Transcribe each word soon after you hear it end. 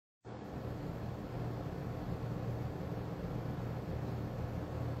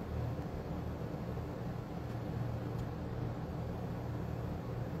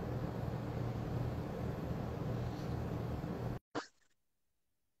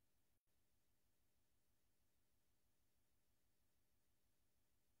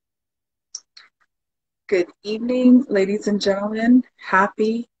Good evening, ladies and gentlemen.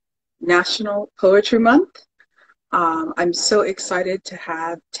 Happy National Poetry Month. I'm so excited to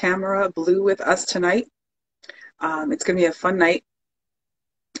have Tamara Blue with us tonight. It's going to be a fun night,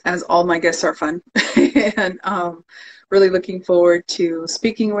 as all my guests are fun. and really looking forward to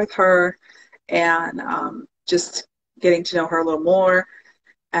speaking with her and just getting to know her a little more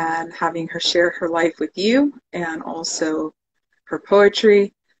and having her share her life with you and also her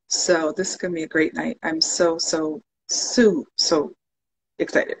poetry. So this is going to be a great night. I'm so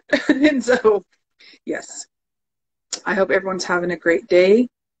excited. And so, yes, I hope everyone's having a great day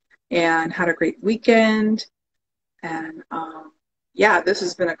and had a great weekend. And yeah, this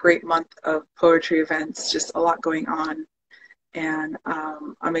has been a great month of poetry events, just a lot going on. And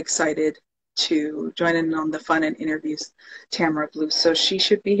I'm excited to join in on the fun and interviews Tamara Blue. So she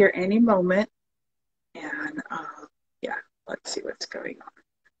should be here any moment. And yeah, let's see what's going on.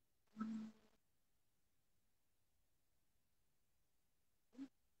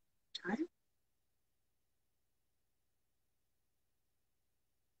 Time.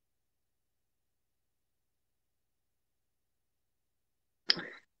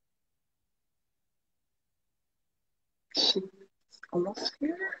 She's almost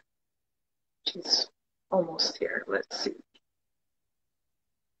here. She's almost here. Let's see.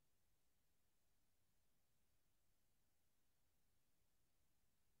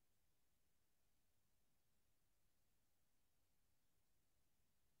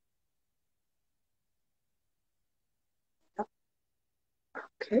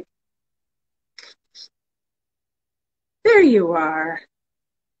 Okay. There you are.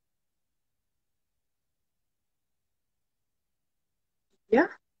 Yeah,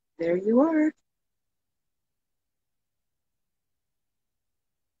 there you are.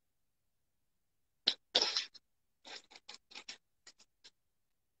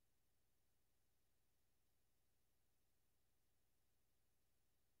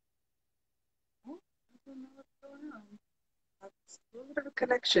 Oh, I don't know what's going on. That's a little bit of a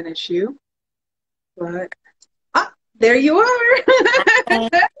connection issue, but there you are.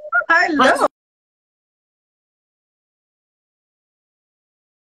 Hi. Hello.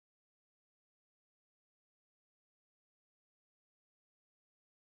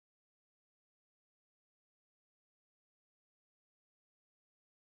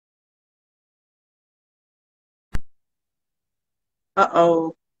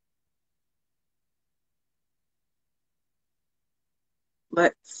 Uh-oh.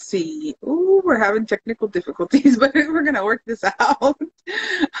 Let's see. Ooh, we're having technical difficulties, but we're gonna work this out.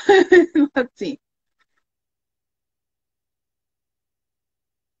 Let's see.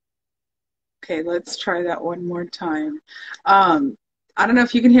 Okay, let's try that one more time. I don't know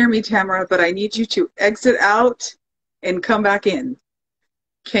if you can hear me, Tamara, but I need you to exit out and come back in.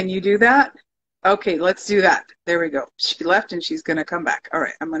 Can you do that? Okay, let's do that. There we go. She left and she's gonna come back. All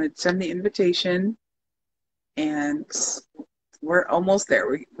right, I'm gonna send the invitation and we're almost there.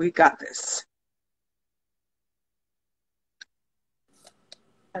 We got this.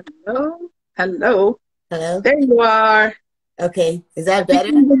 Hello? Hello. Hello. There you are. Okay. Is that We better?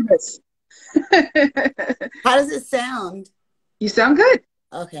 can do this. How does it sound? You sound good.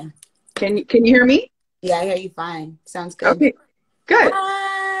 Okay. Can you hear me? Yeah, I hear you fine. Sounds good. Okay, good.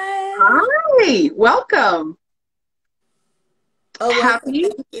 Hi. Hi, welcome. Oh, welcome. Happy,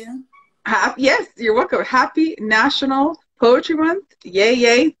 Thank you. yes, you're welcome. Happy National Poetry Month. Yay,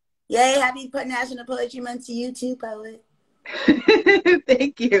 yay. Yay. Happy National Poetry Month to you too, poet.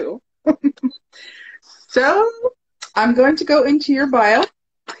 Thank you. So I'm going to go into your bio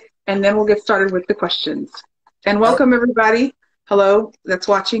and then we'll get started with the questions. And Oh. welcome everybody. Hello, that's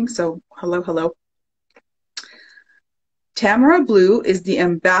watching. So hello, hello. Tamara Blue is the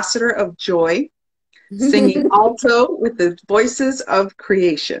ambassador of joy, singing alto with the voices of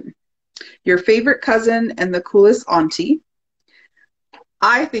creation. Your favorite cousin and the coolest auntie.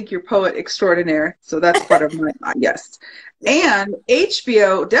 I think you're poet extraordinaire, so that's part of my yes. And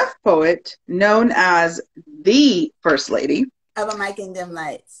HBO deaf poet known as the First Lady. Of a mic and dim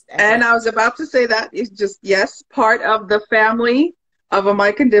lights. And I was about to say that it's just, yes, part of the family of a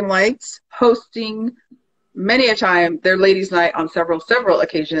mic and dim lights, hosting many a time their ladies' night on several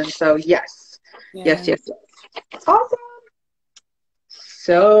occasions. So yes, Yeah. yes. Awesome.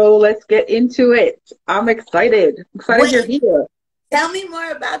 So let's get into it. I'm excited. Wait, You're here. tell me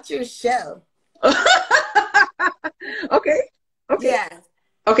more about your show. Okay. Yeah.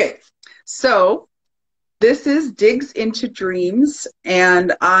 Okay. So this is Digs into Dreams,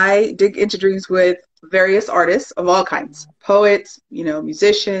 and I dig into dreams with various artists of all kinds, poets,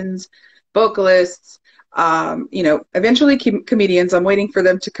 musicians, vocalists, Eventually comedians, I'm waiting for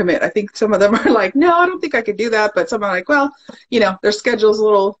them to commit. I think some of them are like, no, I don't think I could do that. But some are like, well, their schedule's a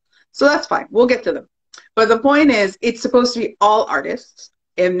little, so that's fine. We'll get to them. But the point is, it's supposed to be all artists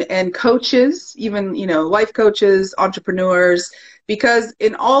and coaches, even, life coaches, entrepreneurs, because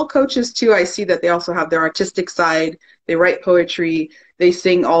in all coaches too, I see that they also have their artistic side. They write poetry, they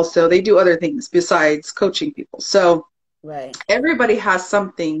sing also, they do other things besides coaching people. So Right. everybody has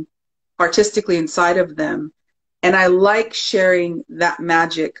something artistically inside of them. And I like sharing that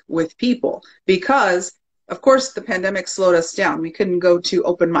magic with people because, of course, the pandemic slowed us down. We couldn't go to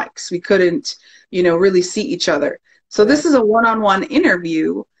open mics. We couldn't, really see each other. So Right. this is a one-on-one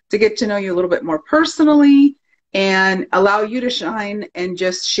interview to get to know you a little bit more personally and allow you to shine and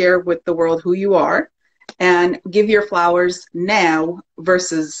just share with the world who you are and give your flowers now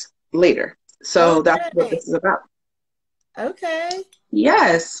versus later. So that's what Okay. this is about. Okay.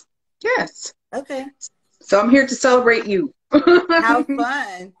 Yes. Yes. Okay. So I'm here to celebrate you. How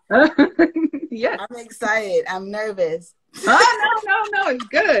fun. Yes. I'm excited. I'm nervous. Oh, no. It's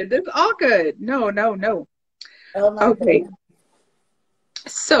good. It's all good. No, no, no. Oh my Okay. God.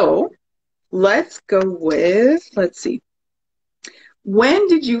 So let's go with, let's see. When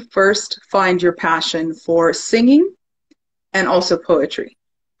did you first find your passion for singing and also poetry?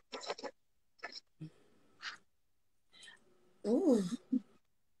 Ooh.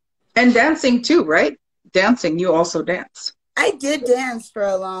 And dancing too, right? Dancing, you also dance. I did dance for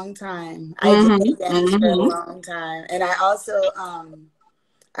a long time. I did Mm-hmm. dance for a Mm-hmm. long time. And I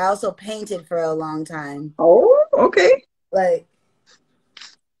also painted for a long time. Oh, okay. Like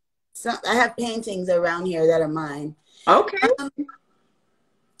I have paintings around here that are mine. Okay. Um,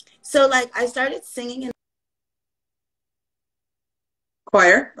 so like I started singing in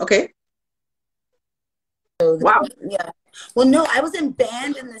Choir. Okay. Wow. yeah. Well, no, I was in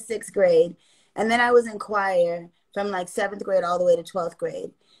band in the 6th grade, and then I was in choir from like 7th grade all the way to 12th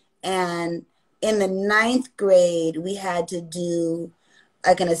grade. And in the 9th grade, we had to do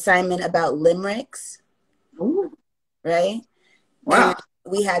like an assignment about limericks, Ooh, right? wow.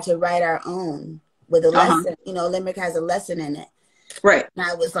 And we had to write our own with a Uh-huh. lesson. Limerick has a lesson in it. Right. And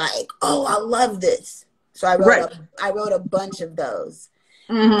I was like, oh, I love this. So Right. I wrote a bunch of those.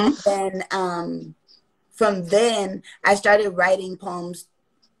 Mm-hmm. And then from then I started writing poems,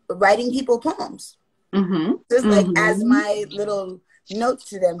 writing people poems, Mm-hmm. just like as Mm-hmm. my little notes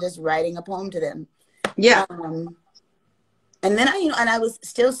to them, just writing a poem to them. Yeah. And then I was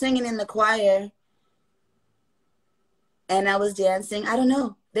still singing in the choir, and I was dancing. I don't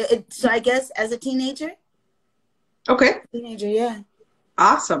know. So I guess as a teenager, Okay. yeah.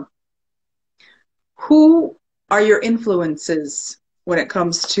 Awesome. Who are your influences when it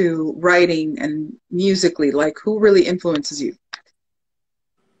comes to writing and musically? Like, who really influences you?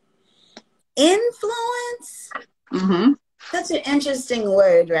 Influence? Mm-hmm. That's an interesting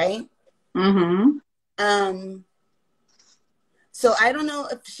word, right? Mm-hmm. So I don't know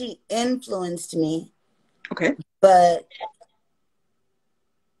if she influenced me, Okay. but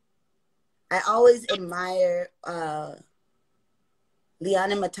I always admire Liana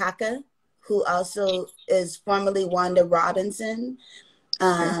Mataka, who also is formerly Wanda Robinson.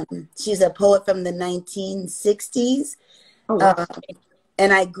 Okay. She's a poet from the 1960s. Oh, wow.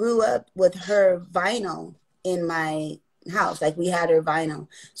 And I grew up with her vinyl in my house. Like we had her vinyl.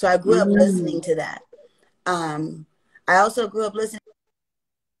 So I grew up listening to that. I also grew up listening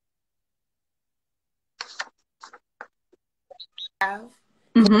to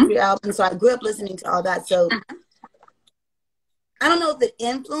Mm-hmm. poetry albums. So I grew up listening to all that. So I don't know if it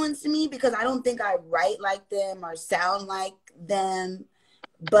influenced me because I don't think I write like them or sound like them,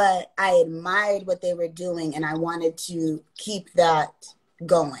 but I admired what they were doing and I wanted to keep that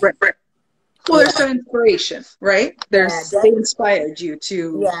going. Right. Right. Well, Yeah. there's some inspiration, right? They inspired you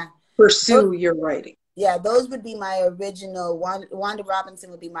to pursue your writing. Yeah, those would be my original. Wanda Robinson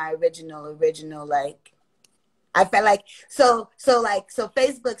would be my original. Like, I felt like so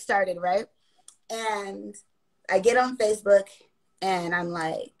Facebook started, right? And I get on Facebook and I'm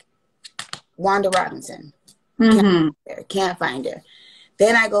like, Wanda Robinson. Mm-hmm. Can't find her.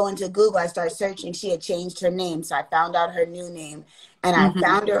 Then I go into Google, I start searching. She had changed her name. So I found out her new name and I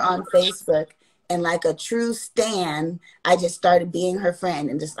found her on Facebook. And like a true stan, I just started being her friend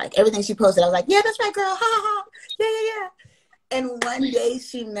and just like everything she posted, I was like, yeah, that's right, girl. Ha ha. Yeah. And one day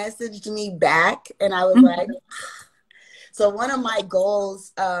she messaged me back and I was like, so one of my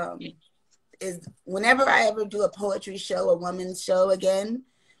goals is whenever I ever do a poetry show, a woman's show again,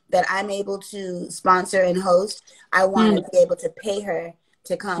 that I'm able to sponsor and host, I want to be able to pay her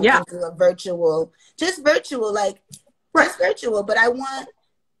to come and do a virtual, just virtual, but I want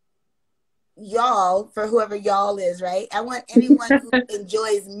y'all, for whoever y'all is, right? I want anyone who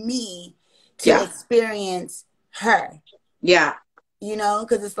enjoys me to Yeah. experience her. Yeah. You know,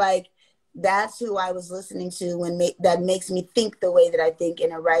 because it's like that's who I was listening to that makes me think the way that I think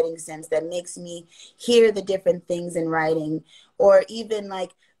in a writing sense, that makes me hear the different things in writing, or even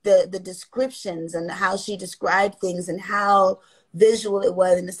like the descriptions and how she described things and how visual it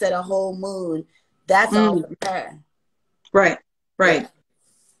was and it set a whole mood. That's all Mm. from her. Right. Yeah. Right.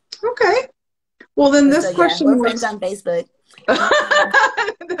 Okay. Well, then So this yeah, we're question friends was. on Facebook. So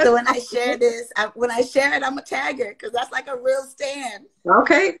That's when I share this, when I share it, I'm a tagger because that's like a real stand.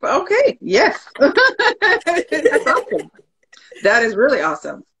 okay. Okay. Yes. That's awesome. That is really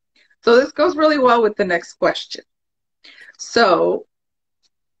awesome. So this goes really well with the next question. So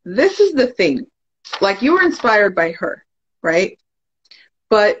this is the thing. Like you were inspired by her, right?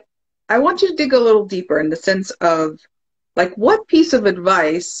 But I want you to dig a little deeper in the sense of like what piece of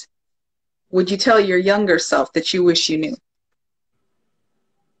advice would you tell your younger self that you wish you knew?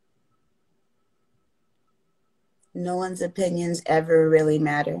 No one's opinions ever really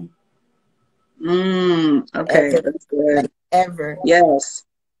matter. Okay, Ever. that's good. Like ever. Yes.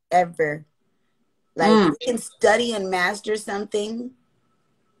 Ever. Like Mm, you can study and master something.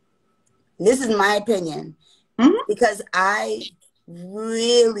 This is my opinion. mhm. Because I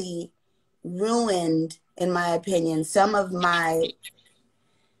really ruined, in my opinion, some of my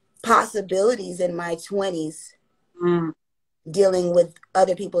possibilities in my 20s Mm, dealing with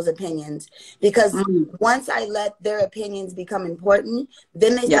other people's opinions. Because mm. once I let their opinions become important,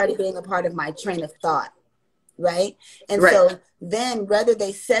 then they Yeah, started being a part of my train of thought. Right. And right. so then whether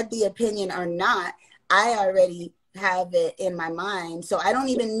they said the opinion or not, I already have it in my mind. So I don't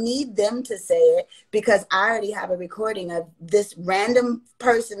even need them to say it because I already have a recording of this random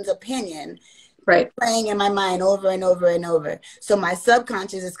person's opinion Right. playing in my mind over and over and over. So my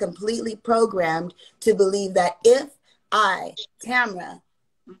subconscious is completely programmed to believe that if I, Tamara,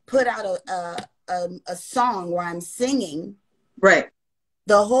 put out a song where I'm singing, Right.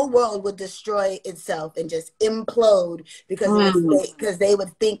 the whole world would destroy itself and just implode because Mm, they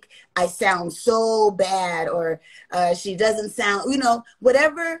would think I sound so bad, or she doesn't sound,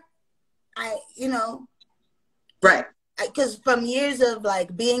 whatever. I you know right. Because from years of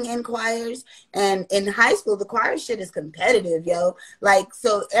like being in choirs, and in high school the choir shit is competitive, yo. Like,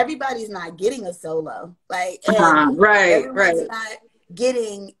 so everybody's not getting a solo, like, and Right. everyone's Right. not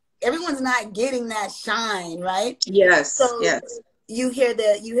getting everyone's not getting that shine, right? Yes. So Yes. you hear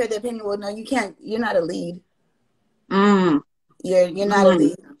the opinion. Well, no, you can't. You're not a lead. Mm, You're not a mm,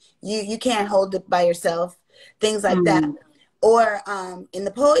 lead. You can't hold it by yourself. Things like that. mm. Or in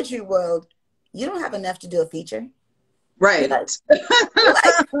the poetry world, you don't have enough to do a feature. You're Right. like, you're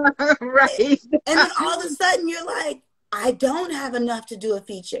like, Right. and then all of a sudden you're like, I don't have enough to do a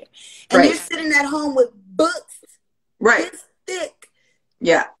feature, and you're Right. sitting at home with books Right. this thick,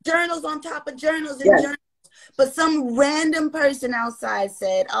 Yeah. journals on top of journals and Yes. journals. But some random person outside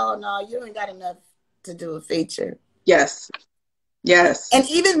said, "Oh no, you ain't got enough to do a feature." Yes. Yes. And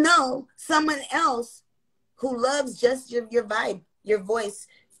even though someone else who loves just your vibe, your voice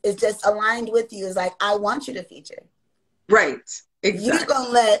is just aligned with you, is like, I want you to feature. Right. You're Exactly. gonna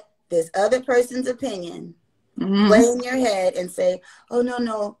let this other person's opinion play Hmm. in your head and say, "Oh no,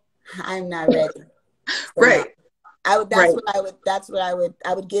 no, I'm not ready." So no, Right. I would. Right.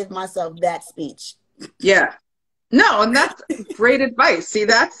 I would give myself that speech. Yeah. No, and that's great advice. See,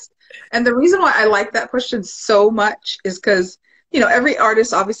 and the reason why I like that question so much is because, every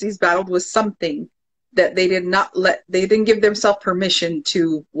artist obviously has battled with something that they didn't give themselves permission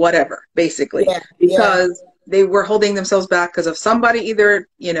to whatever, basically, Yeah, yeah, because they were holding themselves back because of somebody either,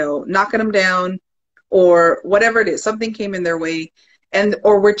 knocking them down or whatever it is, something came in their way.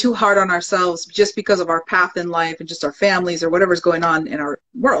 Or we're too hard on ourselves just because of our path in life and just our families or whatever's going on in our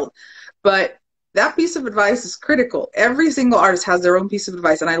world. But that piece of advice is critical. Every single artist has their own piece of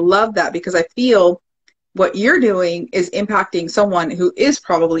advice. And I love that because I feel what you're doing is impacting someone who is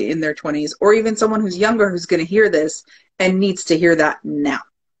probably in their 20s or even someone who's younger who's going to hear this and needs to hear that now.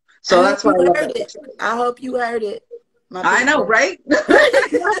 So I hope that's why you I love heard that it. question. I hope you heard it, my I know, people. right?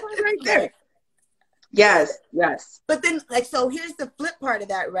 Right there. Yes, yes. But then, like, so here's the flip part of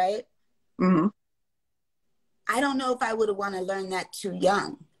that, right? Hmm. I don't know if I would have want to learn that too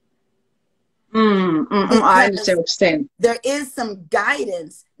young, I understand because what you're saying. there is some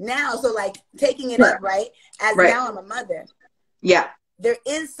guidance now. So, like, taking it up, Sure. right? As Right. now I'm a mother, Yeah. there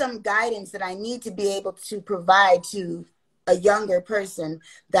is some guidance that I need to be able to provide to a younger person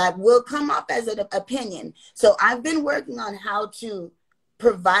that will come up as an opinion. So I've been working on how to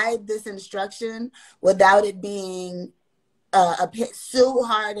provide this instruction without it being so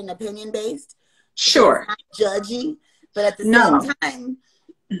hard and opinion based. So it's Sure. not judgy, but at the same No. time,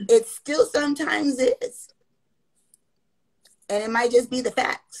 it still sometimes is. And it might just be the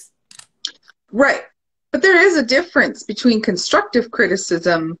facts. Right. But there is a difference between constructive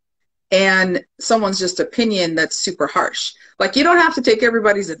criticism and someone's just opinion that's super harsh. Like, you don't have to take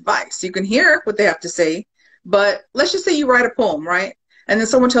everybody's advice. You can hear what they have to say, but let's just say you write a poem, right? And then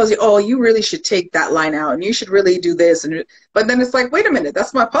someone tells you, "Oh, you really should take that line out, and you should really do this." And but then it's like, wait a minute,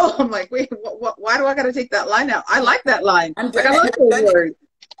 that's my poem. Like, wait, why do I got to take that line out? I like that line. I'm Like, done. I like those words.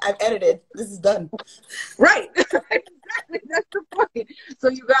 I've edited. This is done. Right. Exactly. That's the point. So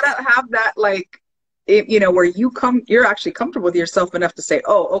you gotta have that, like, where you're actually comfortable with yourself enough to say,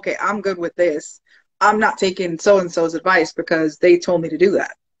 "Oh, okay, I'm good with this. I'm not taking so and so's advice because they told me to do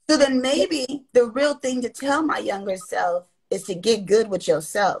that." So then maybe the real thing to tell my younger self is to get good with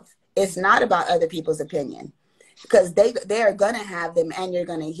yourself. It's not about other people's opinion, because they are going to have them and you're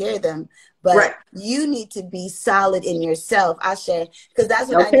going to hear them. But Right. you need to be solid in yourself, Ashe, because that's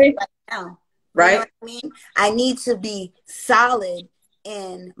what I Okay. need right now. Right. You know what I mean? I need to be solid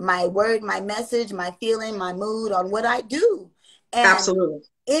in my word, my message, my feeling, my mood on what I do. And Absolutely.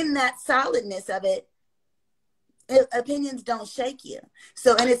 in that solidness of it, opinions don't shake you.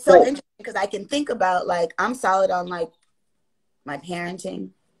 So, and it's so Right. interesting because I can think about, like, I'm solid on like my parenting,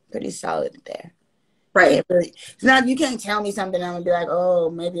 pretty solid there. Right. Really, it's not, you can't tell me something I'm gonna be like,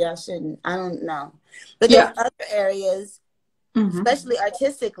 oh, maybe I shouldn't. I don't know. But Yeah. there's other areas, especially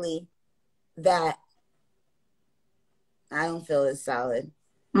artistically, that I don't feel as solid.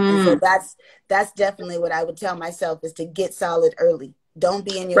 And so that's definitely what I would tell myself, is to get solid early. Don't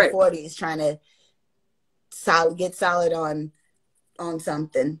be in your Right. 40s trying to get solid on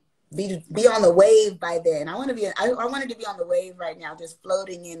something. Be on the wave by then. I wanted to be on the wave right now, just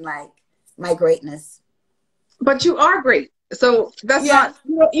floating in like my greatness. But you are great. So that's not,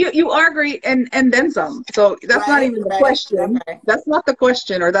 you are great, and then some. So that's not even the question. Right. That's not the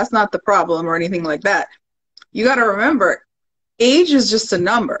question, or that's not the problem or anything like that. You got to remember, age is just a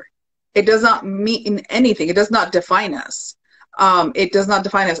number. It does not mean anything. It does not define us. It does not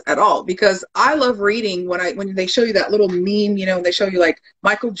define us at all, because I love reading when they show you that little meme, they show you like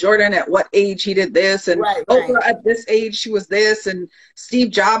Michael Jordan at what age he did this, and Oprah at this age she was this, and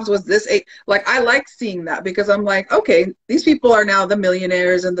Steve Jobs was this age. Like, I like seeing that, because I'm like, okay, these people are now the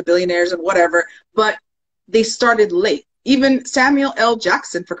millionaires and the billionaires and whatever, but they started late. Even Samuel L.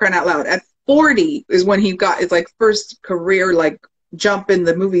 Jackson, for crying out loud, at 40 is when he got his like first career like jump in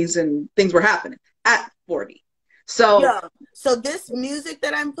the movies, and things were happening at 40. So this music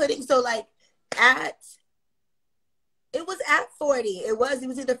that I'm putting, so like it was at 40. It was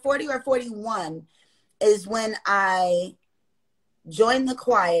either 40 or 41 is when I joined the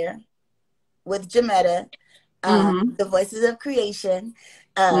choir with Jametta, the Voices of Creation.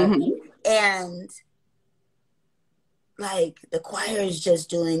 And like the choir is just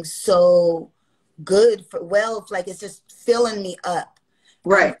doing so good like it's just filling me up.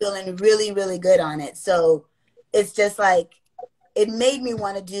 Right. I'm feeling really, really good on it. So it's just like, it made me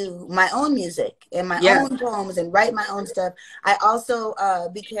want to do my own music and my own poems and write my own stuff. I also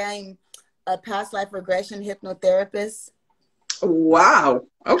became a past life regression hypnotherapist. Wow.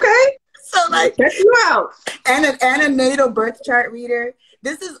 Okay. So like, check you out. And a natal birth chart reader.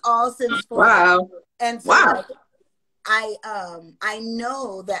 This is all since 40. Wow. And so like, I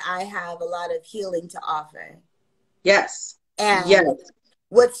know that I have a lot of healing to offer. Yes. And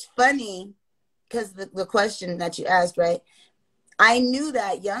what's funny, because the question that you asked, right? I knew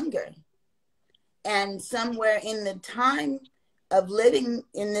that younger. And somewhere in the time of living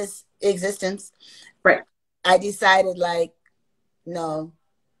in this existence, right, I decided like, no,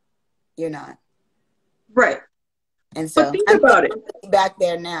 you're not. Right. And so but think about it. Back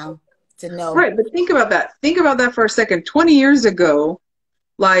there now to know. Right, but think about that. Think about that for a second. 20 years ago,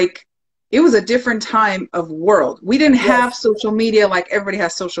 like, it was a different time of world. We didn't have social media like everybody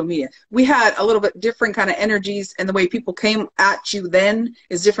has social media. We had a little bit different kind of energies, and the way people came at you then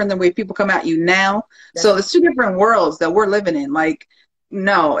is different than the way people come at you now. So it's two different worlds that we're living in. Like,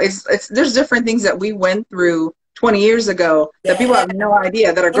 no, there's different things that we went through 20 years ago that people have no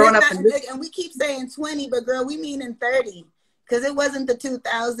idea, that are growing up in this. And we keep saying 20, but girl, we mean in 30. Because it wasn't the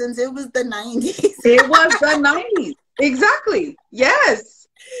 2000s, it was the 90s. It was the 90s. Exactly. Yes.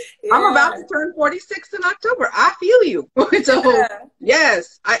 Yeah. I'm about to turn 46 in October. I feel you. So,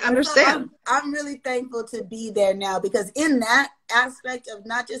 yes, I understand. So I'm really thankful to be there now, because in that aspect of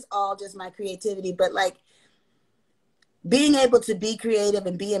not just my creativity, but like being able to be creative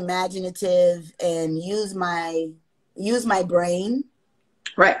and be imaginative and use my brain.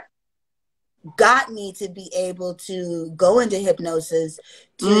 Right. got me to be able to go into hypnosis,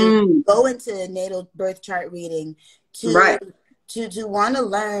 to Mm, go into natal birth chart reading, to right, want to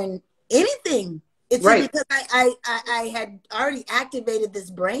learn anything. It's right. because I had already activated this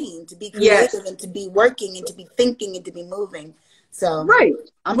brain to be creative Yes, and to be working and to be thinking and to be moving. So right,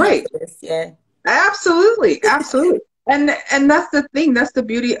 I'm here right. for this. Yeah. Absolutely, absolutely. And that's the thing. That's the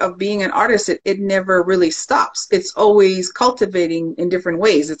beauty of being an artist. It never really stops. It's always cultivating in different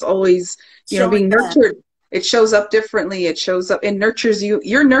ways. It's always, Showing being up. nurtured. It shows up differently. It shows up and nurtures you.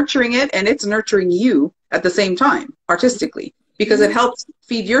 You're nurturing it and it's nurturing you at the same time, artistically, because it Mhm. helps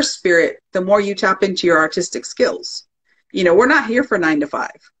feed your spirit the more you tap into your artistic skills. We're not here for 9 to 5.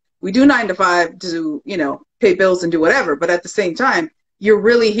 We do 9 to 5 to, pay bills and do whatever, but at the same time, you're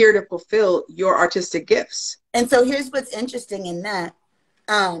really here to fulfill your artistic gifts. And so here's what's interesting in that.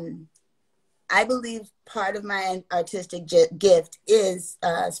 Um, I believe part of my artistic gift is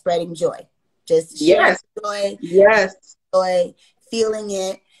spreading joy, just sharing Yes, joy, yes, joy, feeling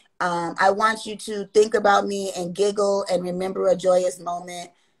it. I want you to think about me and giggle and remember a joyous moment.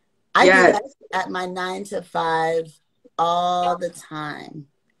 I do yes. that at my 9 to 5 all the time.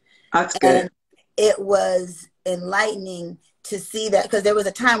 That's good. And it was enlightening to see that, because there was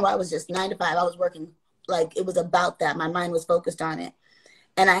a time where I was just 9 to 5. I was working, like it was about that. My mind was focused on it.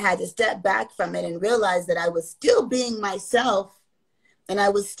 And I had to step back from it and realize that I was still being myself, and I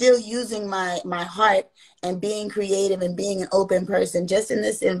was still using my heart and being creative and being an open person just in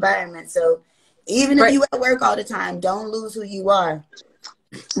this environment. So even if Right, you at work all the time, don't lose who you are.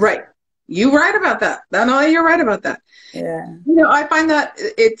 right. You right about that. No, you're right about that. Yeah. I find that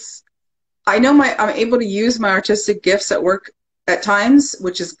I know I'm able to use my artistic gifts at work at times,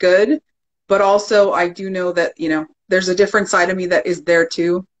 which is good. But also I do know that, there's a different side of me that is there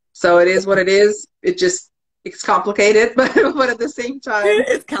too. So it is what it is. It's complicated, but at the same time,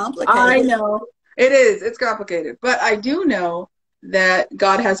 It's I complicated. know it is. It's complicated, but I do know that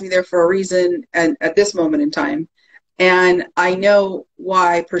God has me there for a reason, and at this moment in time, and I know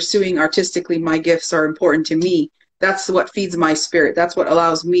why pursuing artistically my gifts are important to me. That's what feeds my spirit. That's what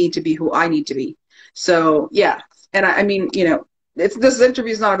allows me to be who I need to be. So yeah, and I mean, this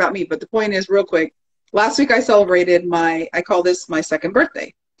interview is not about me, but the point is, real quick. Last week I celebrated I call this my second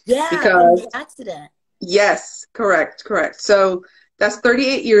birthday Yeah, from because the accident. yes, correct, correct. So that's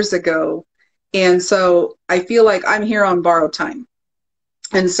 38 years ago. And so I feel like I'm here on borrowed time.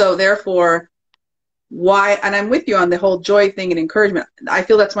 And so therefore, and I'm with you on the whole joy thing and encouragement. I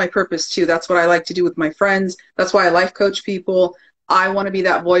feel that's my purpose too. That's what I like to do with my friends. That's why I life coach people. I want to be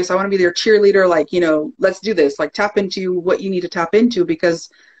that voice. I want to be their cheerleader. Like, let's do this. Like, tap into what you need to tap into, because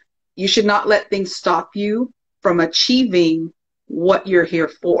you should not let things stop you from achieving what you're here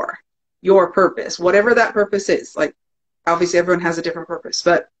for, your purpose, whatever that purpose is. Like, obviously everyone has a different purpose,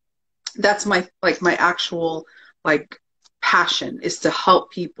 but that's my actual like passion, is to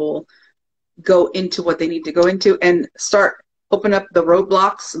help people go into what they need to go into and start open up the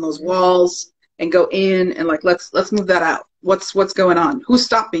roadblocks and those walls and go in and like let's move that out. What's going on? Who's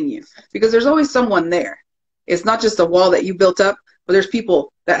stopping you? Because there's always someone there. It's not just a wall that you built up, but there's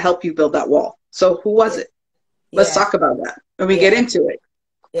people that help you build that wall. So who was Yeah. it? Let's Yeah. talk about that when we get Yeah. into it.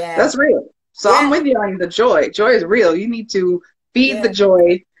 Yeah. That's real. So I'm Yeah. with you on the joy. Joy is real. You need to feed the Yeah.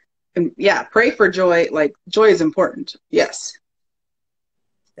 joy, and yeah, pray for joy. Like, joy is important. Yes.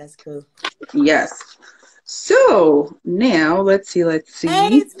 That's cool. Yes. So now let's see. Let's Hey,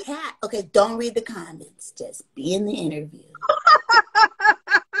 see. it's Kat. Okay, don't read the comments. Just be in the interview.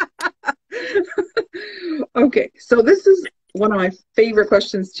 Okay. So this is one of my favorite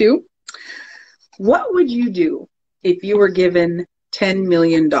questions too. What would you do if you were given $10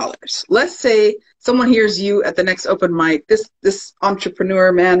 million? Let's say someone hears you at the next open mic. This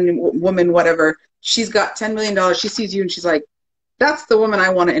entrepreneur, man, woman, whatever. She's got $10 million. She sees you and she's like, "That's the woman I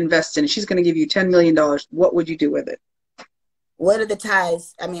want to invest in. She's going to give you $10 million. What would you do with it?" What are the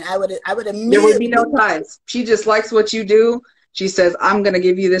ties? I mean, I would There would be no immediately. ties. She just likes what you do. She says, "I'm going to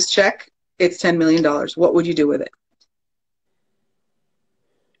give you this check. It's $10 million. What would you do with it?"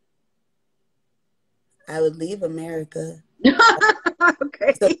 I would leave America. So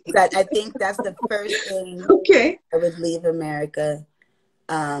Okay. I think that's the first thing. Okay. I would leave America.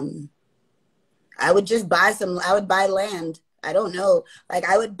 Um, I would just buy some. I would buy land. I don't know. Like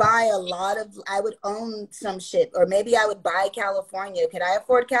I would buy a lot of. I would own some shit, or maybe I would buy California. Could I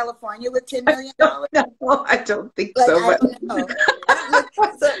afford California with $10 million? No, I don't think Like so, I but don't know. I don't look.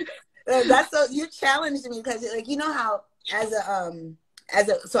 So that's so you challenged me, because like you know how as a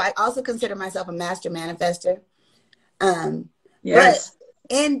so I also consider myself a master manifester. But yes.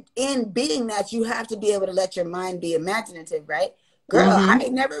 in being that, you have to be able to let your mind be imaginative, right? Girl, I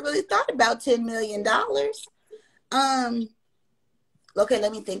never really thought about $10 million. Okay,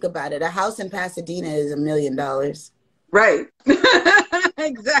 let me think about it. A house in Pasadena is $1 million. Right.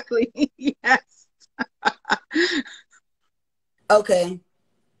 Exactly. Yes. Okay.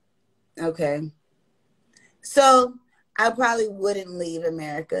 Okay. So I probably wouldn't leave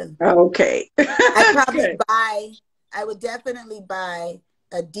America. Okay. Good. I would definitely buy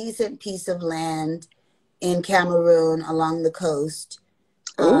a decent piece of land in Cameroon along the coast,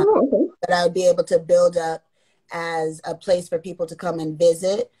 Oh, okay. that I would be able to build up as a place for people to come and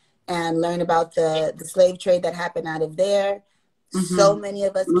visit and learn about the slave trade that happened out of there. So Mm-hmm. many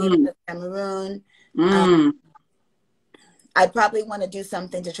of us came Mm, out of Cameroon. Um, mm. I'd probably want to do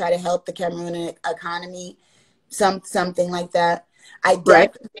something to try to help the Cameroon economy, something like that.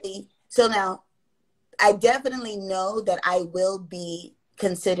 Right. Now I definitely know that I will be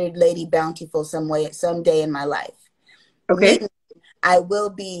considered Lady Bountiful someday in my life. Okay. Meaning I will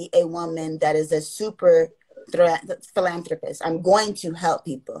be a woman that is a super philanthropist. I'm going to help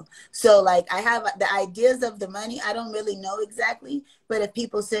people. So like I have the ideas of the money. I don't really know exactly, but if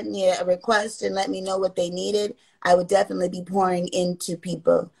people sent me a request and let me know what they needed, I would definitely be pouring into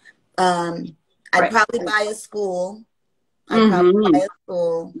people. I'd Right. probably buy a school. I'd probably Mm-hmm. buy a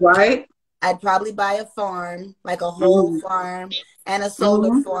school. Right. I'd probably buy a farm, like a whole Mm-hmm. farm and a solar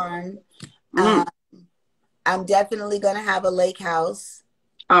Mm-hmm. farm. Mm. I'm definitely going to have a lake house.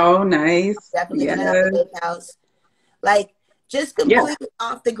 Oh, nice. Definitely Yes. going to have a lake house. Like just Yeah. completely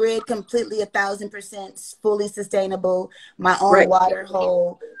off the grid, completely 1,000% fully sustainable. My own Right. water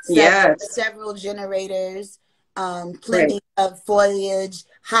hole, Yes. several generators, Right. plenty of foliage,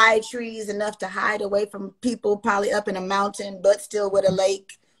 high trees enough to hide away from people, probably up in a mountain, but still with a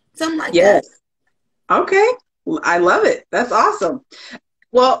lake, something like that. Yes. Okay. I love it. That's awesome.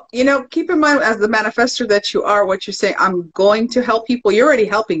 Well, keep in mind as the manifester that you are, what you're saying, I'm going to help people. You're already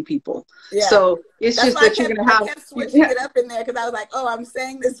helping people. Yeah. So it's That's just why that you're going to I have, kept switching it up in there because I was like, oh, I'm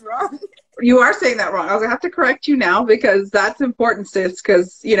saying this wrong. you are saying that wrong. I was going to have to correct you now because that's important, sis,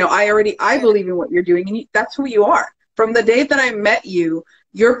 because, I Yeah. believe in what you're doing and that's who you are. From the day that I met you,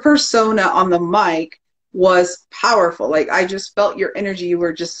 your persona on the mic was powerful. Like I just felt your energy. You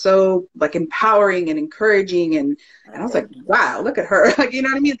were just so like empowering and encouraging and I was like, Thank you. wow, look at her. Like, you know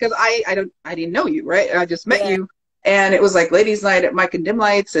what I mean? Because I didn't know you, right? I just met Yeah. you and it was like ladies night at Mike and Dim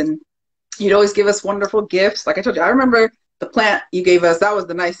Lights and you'd always give us wonderful gifts. Like I told you, I remember the plant you gave us. That was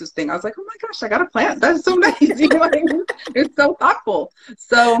the nicest thing. I was like, oh my gosh, I got a plant. That's so nice. You know what I mean? It's so thoughtful.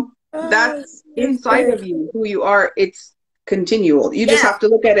 So Oh, that's that's inside good. of you, who you are. It's continual. You just Yeah. have to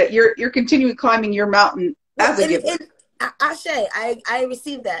look at it. You're continuing climbing your mountain Well, as a giver. and I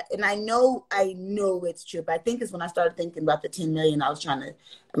received that, and I know it's true. But I think it's when I started thinking about the 10 million, I was trying to.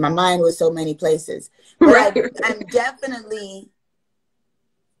 My mind was so many places, but Right. I'm definitely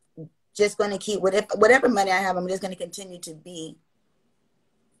just going to keep whatever money I have. I'm just going to continue to be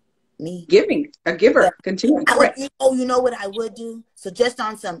me. Giving, a Yeah, giver, continuing. I would. Right. Oh, you know what I would do? So just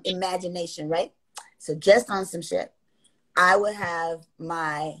on some imagination, right? So just on some shit, I would have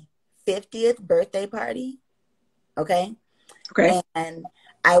my 50th birthday party. Okay. Okay. And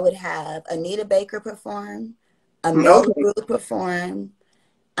I would have Anita Baker perform, Amel Okay. Group perform,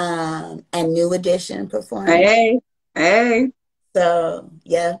 and New Edition perform. Hey. Hey. So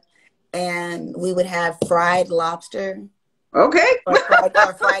yeah, and we would have fried lobster, Okay.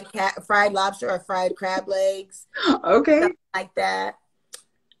 fried lobster or fried crab legs, Okay. something like that.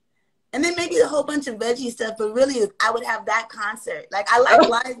 And then maybe a whole bunch of veggie stuff, but really I would have that concert. Like I like Oh,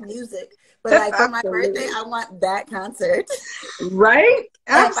 live music, but like for my birthday, absolutely. I want that concert. Right?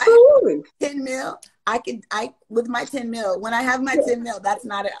 And if I Absolutely. 10 mil, I with my 10 mil, when I have my 10 mil, that's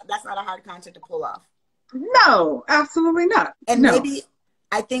not a hard concert to pull off. No, absolutely not. And No. maybe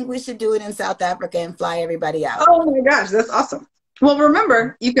I think we should do it in South Africa and fly everybody out. Oh my gosh, that's awesome. Well,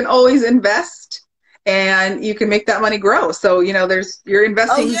 remember, you can always invest and you can make that money grow. So, you're Oh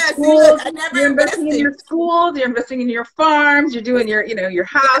investing in yeah, see, look, schools, I never you're investing in invested. your schools, you're investing in your farms, you're doing your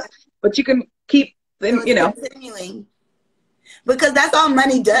house, but you can keep So them, it's continuing because that's all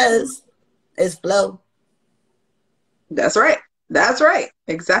money does is flow. that's right. That's right.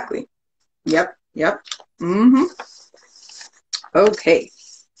 Exactly. Yep. Yep. Mm-hmm. Okay.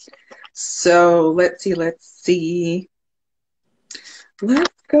 So let's see.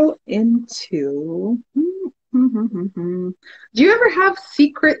 Let's go into. Do you ever have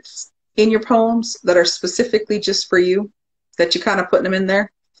secrets in your poems that are specifically just for you that you kind of put them in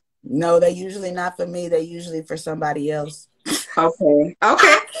there? No, they're usually not for me. They're usually for somebody else. Okay.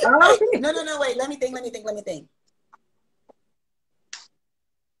 Okay. Okay. No. Wait. Let me think.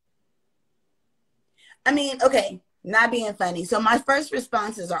 I mean, okay. Not being funny. So my first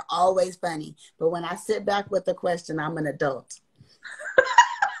responses are always funny, but when I sit back with the question, I'm an adult.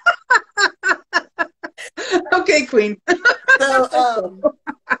 Okay, Queen. So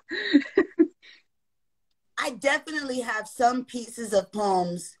I definitely have some pieces of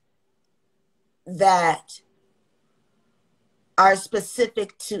poems that are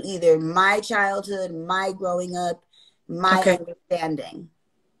specific to either my childhood, my growing up, my Okay. understanding.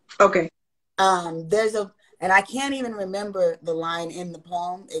 Okay. And I can't even remember the line in the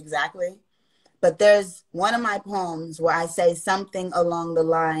poem exactly, but there's one of my poems where I say something along the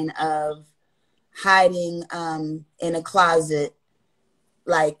line of hiding in a closet,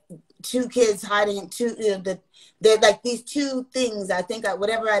 like two kids hiding in two, they're like these two things. I think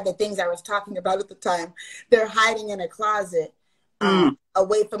the things I was talking about at the time, they're hiding in a closet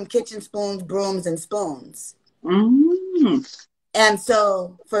away from kitchen spoons, brooms, and spoons. Mm. And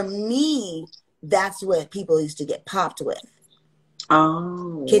so for me, that's what people used to get popped with.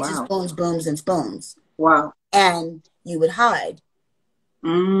 Oh, Kitchen wow. spoons, brooms, and spoons. Wow. And you would hide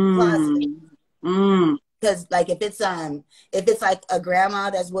closet. Because like if it's like a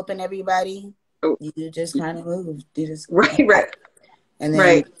grandma that's whooping everybody, Oh. you just kind of move. You just Right. and then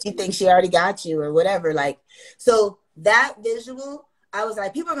Right. she thinks she already got you or whatever. Like, so that visual, I was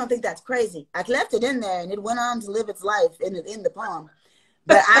like, people are gonna think that's crazy. I left it in there and it went on to live its life in the poem.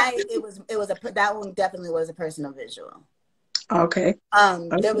 But that one definitely was a personal visual. Okay.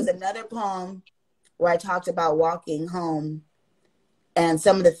 There was another poem where I talked about walking home, and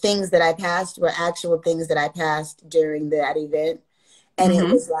some of the things that I passed were actual things that I passed during that event. And it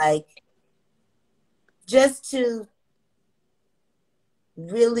was like, just to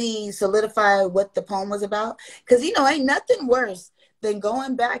really solidify what the poem was about. Because, ain't nothing worse than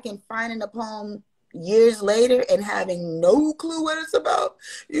going back and finding a poem years later and having no clue what it's about.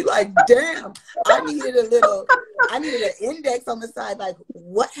 You're like, damn, I needed an index on the side. Like,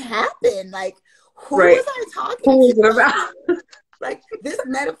 what happened? Like, who was I talking Who was to? it about? Like, this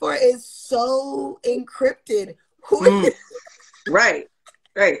metaphor is so encrypted. Right.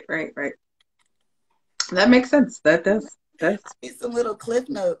 That makes sense. That does. Some little cliff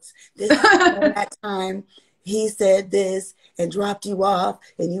notes. This that time he said this and dropped you off,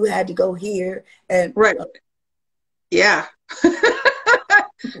 and you had to go here. And right. Yeah.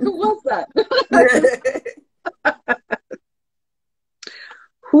 Who was that?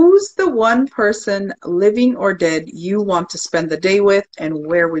 Who's the one person, living or dead, you want to spend the day with, and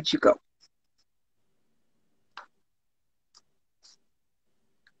where would you go?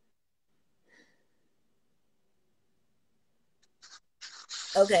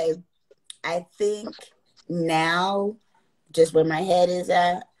 Okay, I think now, just where my head is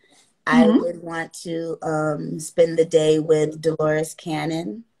at, I would want to spend the day with Dolores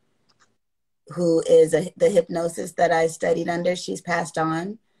Cannon, who is the hypnosis that I studied under. She's passed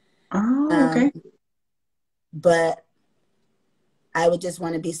on. Oh, okay. But I would just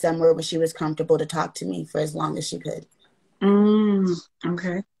want to be somewhere where she was comfortable to talk to me for as long as she could.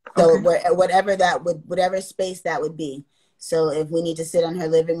 Okay. So whatever space that would be. So if we need to sit in her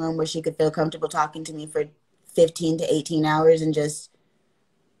living room where she could feel comfortable talking to me for 15 to 18 hours and just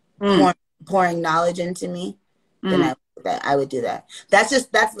pouring knowledge into me, then I would do that. That's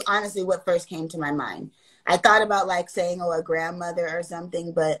honestly what first came to my mind. I thought about like saying, a grandmother or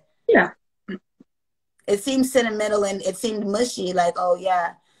something, but yeah, it seemed sentimental and it seemed mushy, like, oh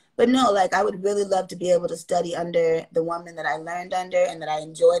yeah. But no, like I would really love to be able to study under the woman that I learned under and that I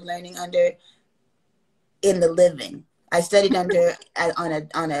enjoyed learning under in the living. I studied under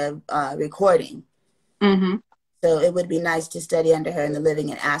on a recording. So it would be nice to study under her in the living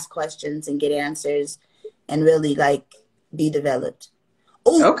and ask questions and get answers and really like be developed.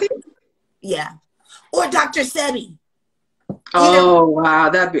 Oh, okay. Yeah. Or Dr. Sebi. Wow,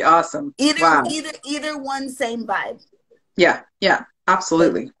 that'd be awesome. Either one, same vibe. Yeah,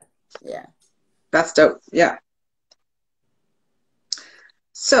 absolutely. Yeah. That's dope. Yeah.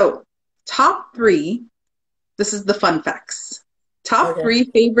 So, top 3, this is the fun facts. Top 3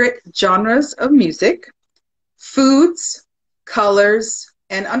 favorite genres of music, foods, colors,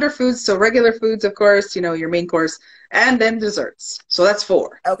 and under foods, so regular foods, of course, your main course, and then desserts. So that's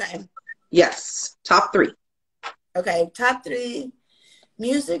 4. Okay. Yes. Top 3. Okay. Top 3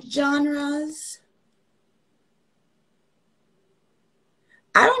 music genres.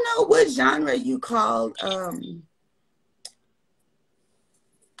 I don't know what genre you called. Let me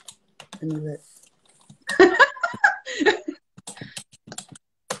look.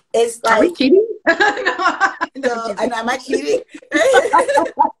 It's like. Are we cheating? No, am I cheating?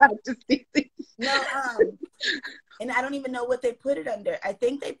 Just teasing. No, And I don't even know what they put it under. I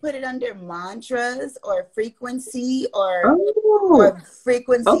think they put it under mantras or frequency Oh, or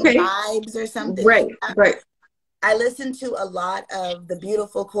frequency okay. vibes or something Right, like that. right. I listen to a lot of The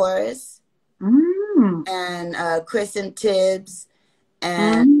Beautiful Chorus Mm, and Kristen Tibbs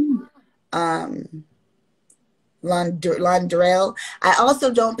and mm. um, Londrell. I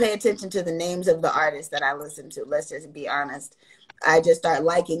also don't pay attention to the names of the artists that I listen to. Let's just be honest. I just start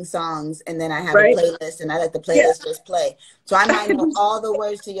liking songs and then I have a Right. playlist and I let the Yeah. playlist just play. So I might know all the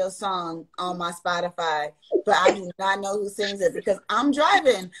words to your song on my Spotify, but I do not know who sings it because I'm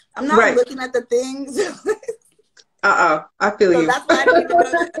driving. I'm not Right. looking at the things. I feel So you. that's why I didn't even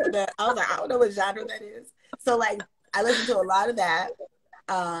know that. I was like, I don't know what genre that is. So like I listen to a lot of that.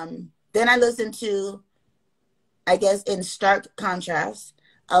 Then I listen to, I guess in stark contrast,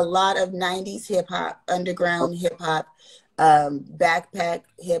 a lot of 90s hip hop, underground hip hop, backpack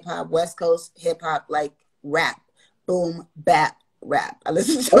hip hop, West Coast hip hop, like rap, boom, bap, rap. I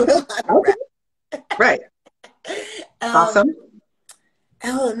listen to Okay. a lot of Okay. rap. Right. Um, Awesome.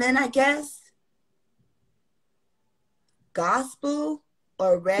 oh, and then I guess gospel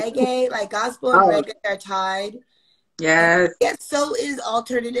or reggae, like gospel and Oh, reggae are tied. And I yes. guess so is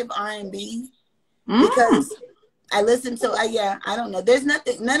alternative R&B Mm, because I listen to yeah, I don't know. There's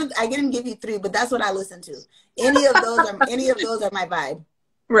nothing none of I didn't give you three, but that's what I listen to. Any of those are my vibe.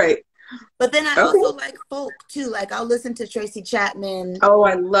 right. But then I Okay. also like folk too. Like I'll listen to Tracy Chapman Oh,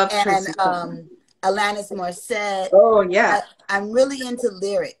 I love and Tracy Chapman. Alanis Morissette. Oh, yeah. I'm really into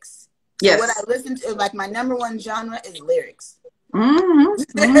lyrics. So what I Yes. listen to, like my number one genre is lyrics. Hmm.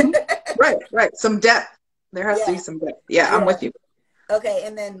 Hmm. Right, right. Some depth. There has to be Yeah, some depth. Yeah, I'm yeah. with you. Okay,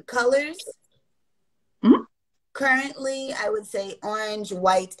 and then colors. Mhm. Currently, I would say orange,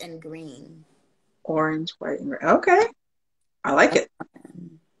 white, and green. Orange, white, and red. Okay. I like it.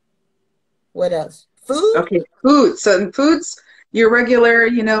 What else? Food? Okay. Food. So foods, your regular,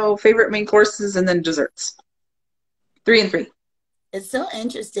 favorite main courses and then desserts. Three and three. It's so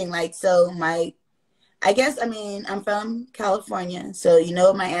interesting. Like, so I guess, I mean, I'm from California, so you know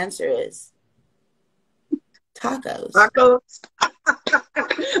what my answer is? Tacos. Tacos.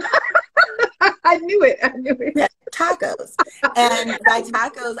 I knew it. I knew Yeah, it. tacos. And by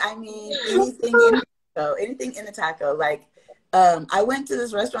tacos, I mean anything in the taco. Like, I went to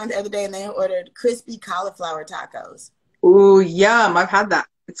this restaurant the other day and they ordered crispy cauliflower tacos. Ooh, yum. I've had that.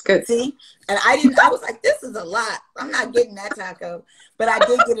 It's good. See? And I was like, this is a lot. I'm not getting that taco. But I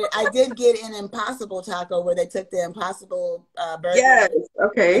did get an impossible taco where they took the impossible burger Yes. and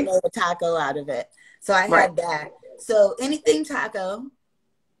Okay. made a taco out of it. So I Right. had that. So anything taco.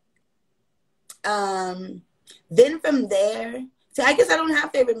 Then from there, so I guess I don't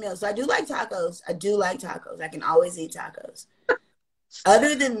have favorite meals. So I do like tacos. I do like tacos. I can always eat tacos.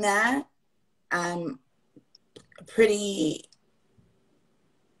 Other than that, I'm pretty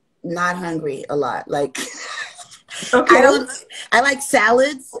not hungry a lot. Like I Okay. don't I like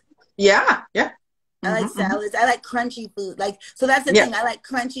salads. Yeah. Yeah. I Hmm. like Hmm. salads. I like crunchy food. Like so that's the Yeah. thing. I like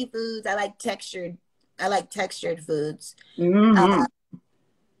crunchy foods. I like textured foods. Hmm.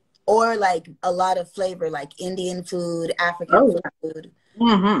 Or like a lot of flavor, like Indian food, African Oh, yeah. food,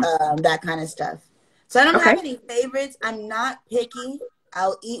 Hmm. that kind of stuff. So I don't Okay. have any favorites. I'm not picky.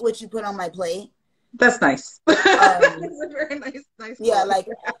 I'll eat what you put on my plate. That's nice. That's Um, a very nice yeah, quality. like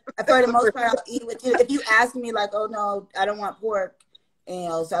for the most part, I'll eat with you. If you ask me, like, oh no, I don't want pork,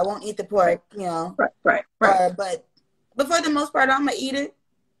 so I won't eat the Right. pork, Right. Right. Right. but for the most part, I'm gonna eat it.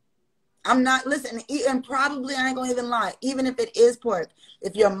 I'm not listen, and probably I ain't gonna even lie. Even if it is pork,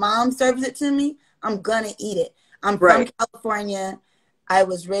 if your mom serves it to me, I'm gonna eat it. I'm from Right. California. I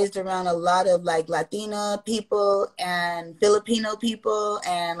was raised around a lot of like Latina people and Filipino people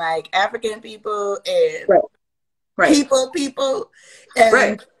and like African people and Right. Right. people Right.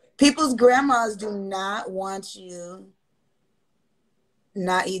 and people's grandmas do not want you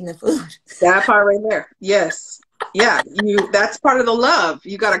not eating the food. That part right there. Yes. Yeah. That's part of the love.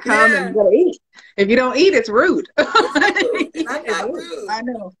 You gotta come and Yeah, you gotta eat. If you don't eat, it's rude. it's rude, and I'm It's not rude. rude. I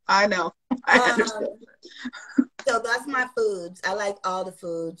know. I know. I understand. Um, So that's my foods. I like all the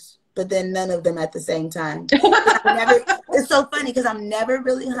foods, but then none of them at the same time. It's so funny because I'm never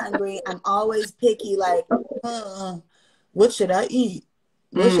really hungry. I'm always picky, like, what should I eat?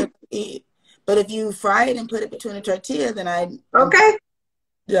 What should Mm. I eat? But if you fry it and put it between a tortilla, then I'm Okay.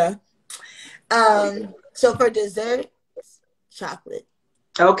 yeah. So for dessert, chocolate.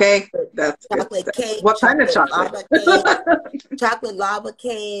 Okay. That's good Chocolate stuff. cake, What kind of chocolate?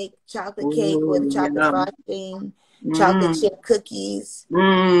 chocolate cake with Ooh, chocolate yum. frosting, chocolate Mm. chip cookies.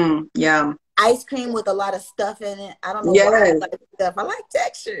 Yum. ice cream with a lot of stuff in it. I don't know why I Yes, like stuff. I like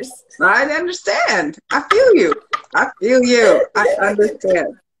textures. I understand. I feel you. I feel you. I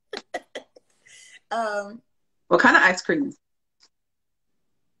understand. um, What kind of ice cream?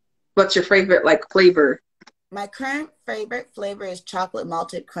 What's your favorite like flavor? my current favorite flavor is chocolate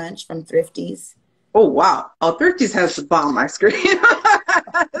malted crunch from Thrifties. Oh wow. Oh, Thrifties has the bomb ice cream.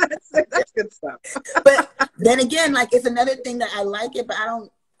 That's good stuff. But then again, like it's another thing that I like it, but I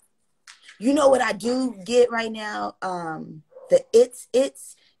don't. You know what I do get right now? The it's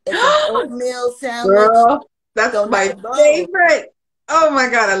an oatmeal sandwich. Girl, that's So my now those favorite. Oh my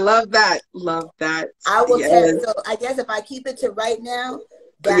God, I love that. Love that. I will tell. Yes. So I guess if I keep it to right now,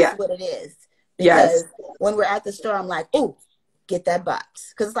 that's Yeah. what it is. Yes. Because when we're at the store, I'm like, oh, get that box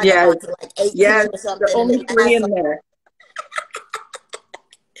because it's like a Yes. box of like 18 Yes. or There are something, and only it three has in like, there.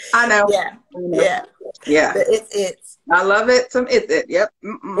 I know. yeah, I know. yeah. Yeah. The it's. I love it. Some it's it. Yep.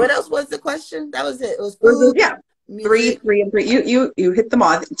 Mm-mm. What else was the question? That was it. It was Was it- food, yeah. Three, music, three, and three. You hit them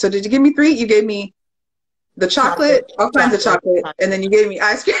all. So did you give me three? You gave me the chocolate, chocolate, all kinds of chocolate, chocolate, and then chocolate. you gave me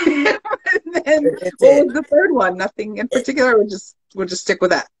ice cream. And then It's what it. was the third one? Nothing in it particular. We'll just stick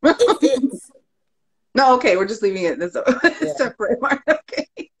with that. it's. No, okay, we're just leaving it as a Yeah. separate one. Okay.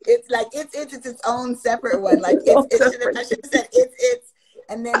 It's like it's its own separate one. Like It's all it should have separate. I should have said it's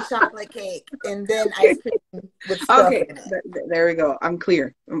and then chocolate cake and then ice Okay. cream with stuff Okay. in it. There we go. I'm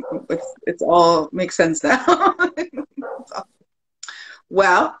clear. It's all makes sense now.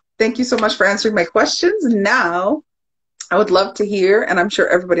 Well, thank you so much for answering my questions. Now, I would love to hear, and I'm sure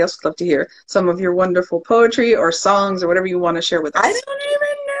everybody else would love to hear, some of your wonderful poetry or songs or whatever you want to share with I us. don't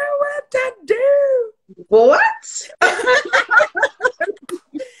even know what to do. What?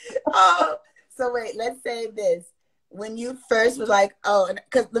 Oh, so wait, let's say this. When you first was like, oh,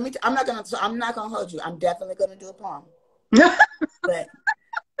 because I'm not gonna hold you. I'm definitely gonna do a poem, but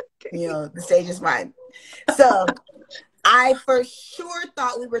the stage is mine. So I for sure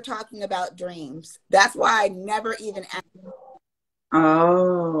thought we were talking about dreams. That's why I never even asked.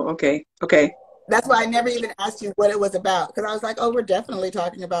 Oh, okay. Okay. That's why I never even asked you what it was about because I was like, oh, we're definitely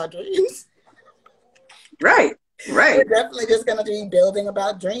talking about dreams. Right. We're Right. definitely just gonna be building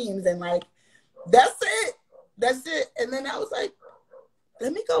about dreams and like that's it. That's it. And then I was like,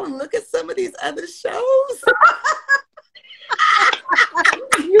 let me go and look at some of these other shows.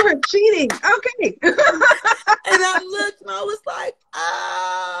 You were cheating. Okay. And I looked and I was like,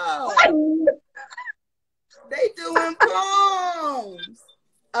 oh, they doing poems.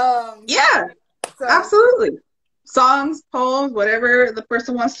 Yeah, So absolutely. Songs, poems, whatever the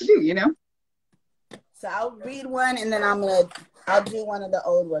person wants to do, you know? so I'll read one and then I'll do one of the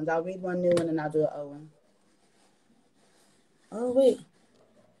old ones. I'll read one new one and I'll do an old one. Oh wait.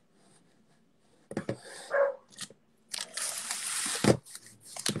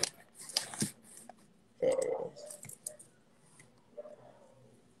 There it is.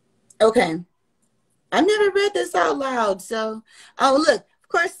 Okay. I never read this out loud. So, oh, look. Of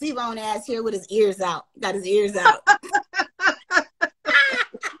course, Steve-on ass here with his ears out. Got his ears out.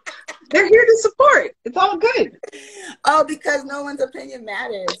 They're here to support. It's all good. Oh, because no one's opinion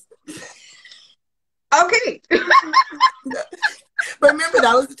matters. Okay. But remember,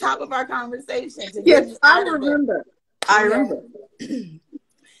 that was the top of our conversation. To get Yes, me I out of it. remember. I Yeah. remember.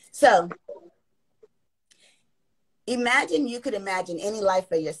 So, imagine you could imagine any life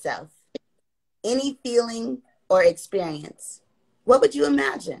for yourself, any feeling or experience. What would you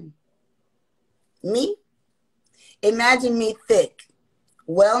imagine? Me? Imagine me thick,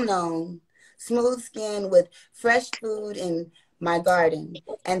 well-known, smooth skin with fresh food in my garden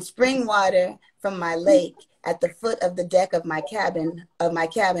and spring water from my lake at the foot of the deck of my cabin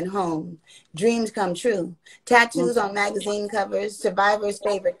home. Dreams come true. Tattoos on magazine covers, survivor's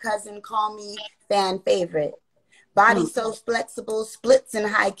favorite cousin, call me fan favorite. Body so flexible, splits and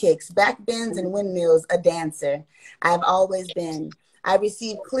high kicks, back bends and windmills, a dancer. I've always been. I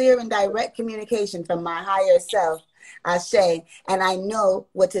receive clear and direct communication from my higher self, Ashe, and I know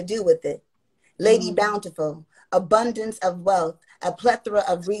what to do with it. Lady Bountiful, abundance of wealth, a plethora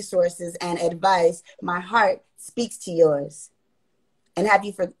of resources and advice. My heart speaks to yours. And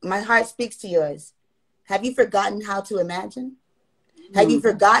my heart speaks to yours. Have you forgotten how to imagine? Have you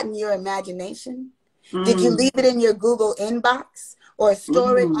forgotten your imagination? Did you leave it in your Google inbox or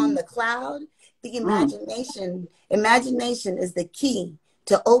store it on the cloud? The imagination is the key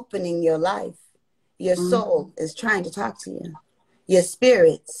to opening your life. Your soul is trying to talk to you. Your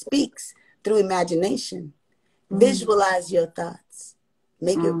spirit speaks through imagination. Visualize your thoughts.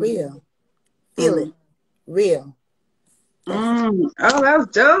 Make it real. Feel it real. Oh, that was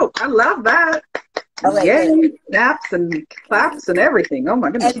dope. I love that. Okay, good. Yay, snaps and claps and everything. Oh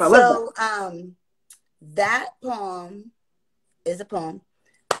my goodness, And I love that. so that poem is a poem,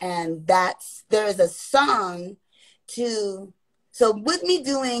 and there is a song to, so with me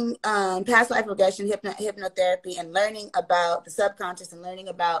doing past life regression, hypnotherapy, and learning about the subconscious and learning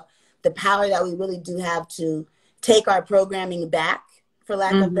about the power that we really do have to take our programming back, for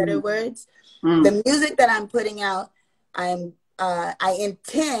lack of better words. The music that I'm putting out, I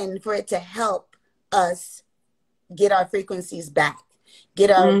intend for it to help us get our frequencies back,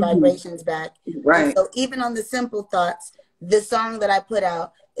 get our vibrations back. Right. And so even on the simple thoughts, the song that I put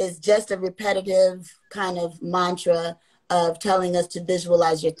out is just a repetitive kind of mantra of telling us to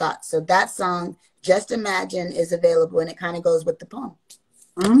visualize your thoughts. So that song, Just Imagine, is available, and it kind of goes with the poem.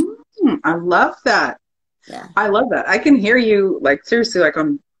 I love that. Yeah. I love that. I can hear you, like, seriously, like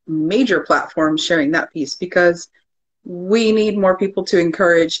on major platforms sharing that piece, because we need more people to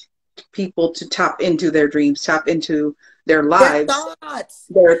encourage people to tap into their dreams, tap into their lives, their like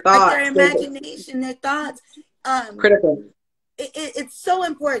their thoughts, imagination, their thoughts. Critical. It's so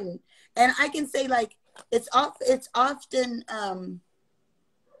important. And I can say, like, it's often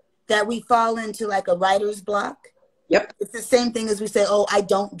that we fall into like a writer's block. Yep. It's the same thing as we say, oh, I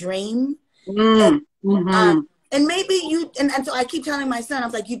don't dream. And maybe you, and so I keep telling my son, I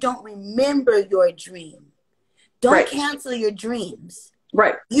was like, you don't remember your dream. Don't cancel your dreams.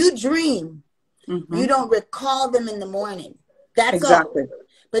 Right. You dream. You don't recall them in the morning. That's exactly. all.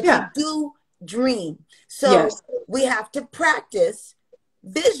 But you do dream. So we have to practice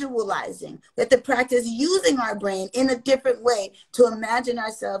visualizing. We have to practice using our brain in a different way to imagine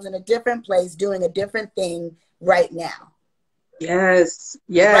ourselves in a different place doing a different thing right now. Yes.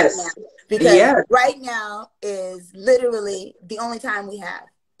 Right now. Because right now is literally the only time we have,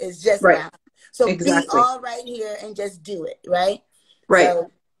 is just now. So be all right here and just do it, right? Right.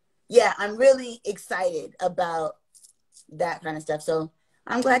 So yeah, I'm really excited about that kind of stuff. So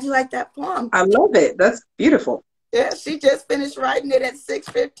I'm glad you like that poem. I love it. That's beautiful. Yeah, she just finished writing it at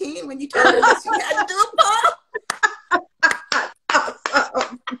 6:15 when you told her that she had to do a poem.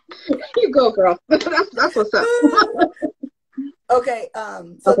 Awesome. You go, girl. That's what's up. Okay,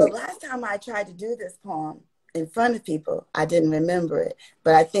 so the last time I tried to do this poem in front of people, I didn't remember it.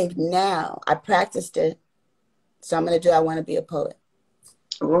 But I think now I practiced it. So I'm going to do I Want to Be a Poet.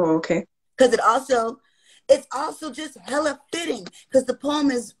 Oh, okay. Because it's also just hella fitting. Because the poem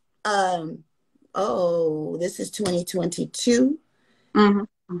is, this is 2022.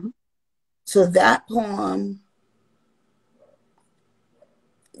 So that poem,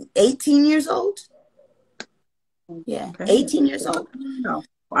 18 years old. Yeah, 18 years old.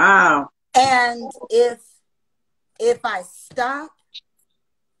 Wow. And if I stop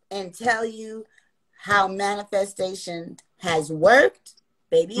and tell you how manifestation has worked,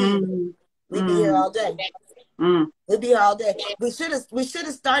 baby, we'd be here all day. We'd be here all day. We should have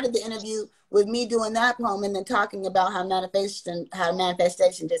started the interview with me doing that poem and then talking about how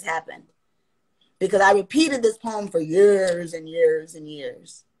manifestation just happened. Because I repeated this poem for years and years and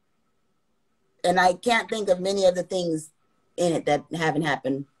years. And I can't think of many of the things in it that haven't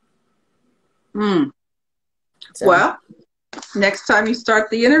happened. So. Well, next time you start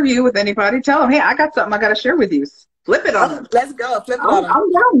the interview with anybody, tell them, hey, I got something I got to share with you. Flip it on them. Let's go. Flip it on them.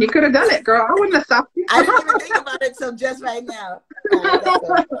 I'm down. You could have done it, girl. I wouldn't have stopped you. I didn't even think about it till just right now.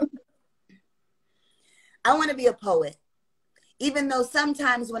 Right, I want to be a poet. Even though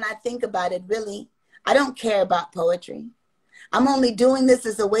sometimes when I think about it, really, I don't care about poetry. I'm only doing this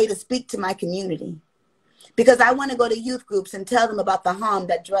as a way to speak to my community. Because I want to go to youth groups and tell them about the harm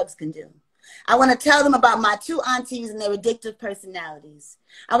that drugs can do. I want to tell them about my two aunties and their addictive personalities.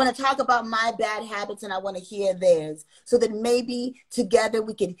 I want to talk about my bad habits and I want to hear theirs so that maybe together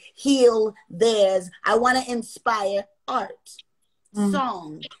we can heal theirs. I want to inspire art,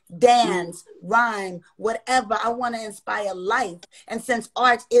 song, dance, rhyme, whatever. I want to inspire life. And since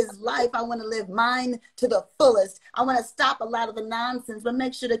art is life, I want to live mine to the fullest. I want to stop a lot of the nonsense, but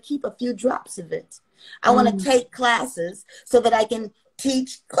make sure to keep a few drops of it. I want to take classes so that I can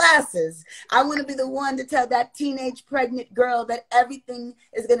teach classes. I want to be the one to tell that teenage pregnant girl that everything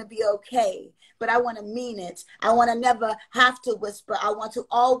is going to be okay. But I want to mean it. I want to never have to whisper. I want to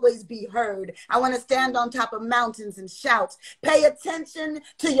always be heard. I want to stand on top of mountains and shout. Pay attention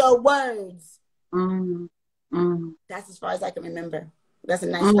to your words. That's as far as I can remember. That's a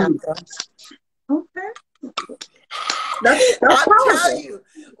nice stop, though. Okay. I'll tell you.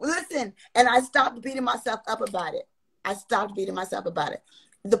 Listen, and I stopped beating myself up about it.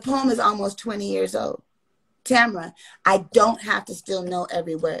 The poem is almost 20 years old. Tamara, I don't have to still know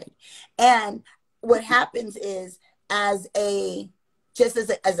every word. And what happens is, as a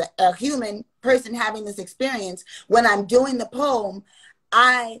human, person having this experience, when I'm doing the poem,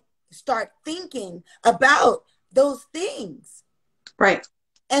 I start thinking about those things. Right.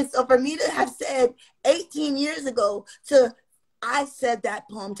 And so for me to have said 18 years ago I said that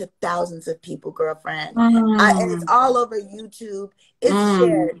poem to thousands of people, girlfriend. And it's Mm, all over YouTube. It's mm,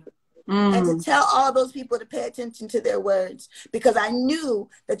 shared. And to mm. tell all those people to pay attention to their words, because I knew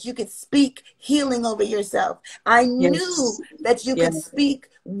that you could speak healing over yourself. I knew Yes. that you could Yes. speak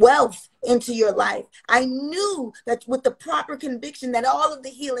wealth into your life. I knew that with the proper conviction that all of the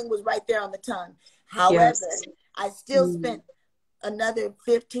healing was right there on the tongue. However, Yes. I still Mm, spent another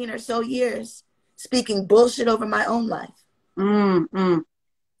 15 or so years speaking bullshit over my own life. mm.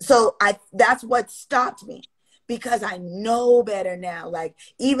 So that's what stopped me, because I know better now. Like,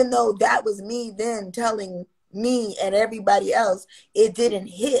 even though that was me then telling me and everybody else, it didn't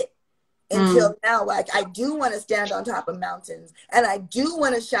hit Mm. until now. Like, I do want to stand on top of mountains, and I do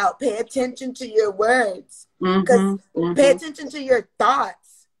want to shout, pay attention to your words, because Mm-hmm. pay Mm-hmm. attention to your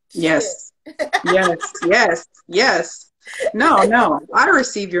thoughts. Shit. Yes. Yes. Yes. Yes. No, no. I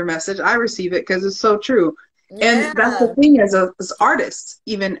receive your message. I receive it because it's so true. And that's the Yeah, thing as artists,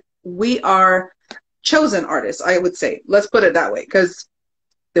 even we are chosen artists, I would say. Let's put it that way, because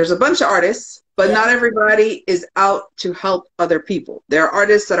there's a bunch of artists, but yeah, not everybody is out to help other people. There are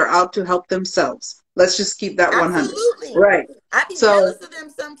artists that are out to help themselves. Let's just keep that 100. absolutely. Right. I be So, jealous of them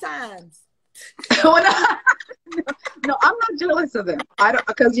sometimes. when no, I'm not jealous of them. I don't,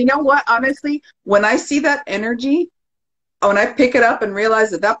 because you know what? Honestly, when I see that energy, when I pick it up and realize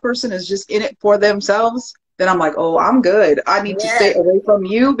that that person is just in it for themselves, then I'm like, oh, I'm good. I need to stay Yeah, away from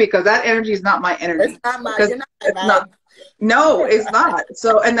you because that energy is not my it's energy. not Because you're not my it's not. vibe. No, it's not.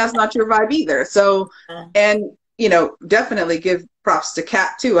 So, and that's not your vibe either. So, and definitely give props to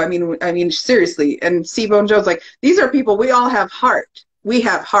Kat too. I mean, seriously. And C-Bone Jones, like these are people. We all have heart. We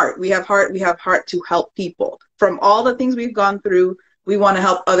have heart. We have heart. We have heart to help people. From all the things we've gone through, we want to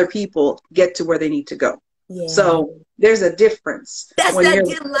help other people get to where they need to go. Yeah. So there's a difference That's when that you're.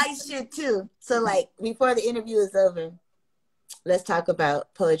 dim light shit too. So like before the interview is over, let's talk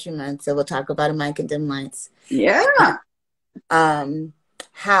about Poetry Month. So we'll talk about a mic and dim lights. Yeah.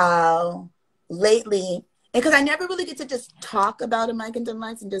 How lately, and because I never really get to just talk about a mic and dim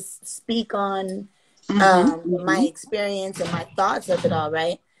lights and just speak on Mm-hmm. my Mm-hmm. experience and my thoughts of it all,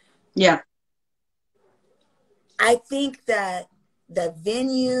 right? Yeah. I think that the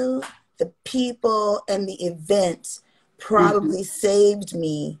venue, the people, and the event Mm-hmm. probably saved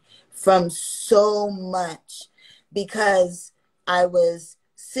me from so much, because I was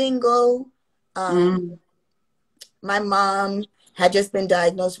single. Mm. My mom had just been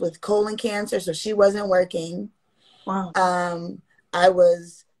diagnosed with colon cancer, so she wasn't working. Wow. I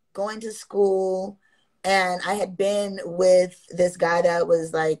was going to school, and I had been with this guy that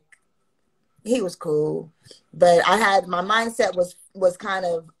was like, he was cool, but my mindset was kind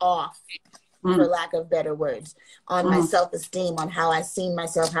of off, for Mm. lack of better words, on my Mm. self-esteem, on how I seen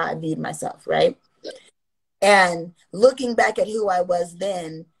myself, how I viewed myself, right? And looking back at who I was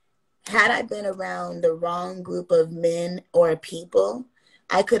then, had I been around the wrong group of men or people,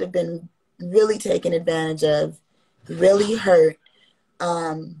 I could have been really taken advantage of, really hurt,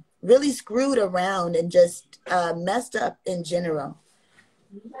 really screwed around, and just messed up in general.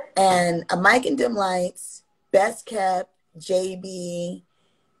 And a mic and dim lights, best kept, JB,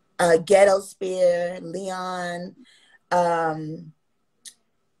 Ghetto Spear, Leon,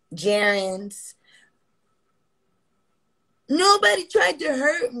 Jaren's. Nobody tried to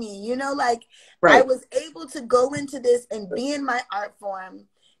hurt me, like I Right. was able to go into this and be in my art form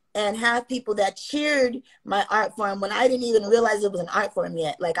and have people that cheered my art form when I didn't even realize it was an art form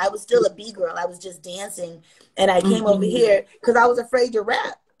yet. Like, I was still a B girl. I was just dancing, and I came over Mm-hmm. here because I was afraid to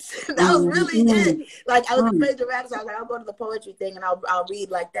rap. That was really it. Mm-hmm. Like, I was Mm. afraid to rap, so I was like, I'll go to the poetry thing and I'll read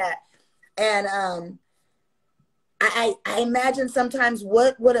like that. And I imagine sometimes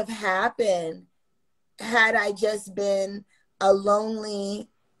what would have happened had I just been a lonely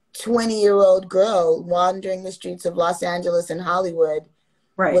 20-year-old girl wandering the streets of Los Angeles and Hollywood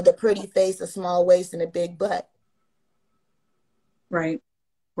Right. with a pretty face, a small waist, and a big butt. Right.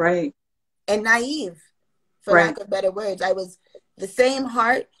 Right. And naive, for Right. lack of better words. The same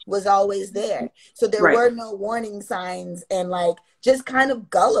heart was always there. So there Right. were no warning signs, and like just kind of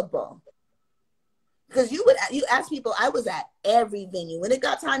gullible. Because you ask people, I was at every venue. When it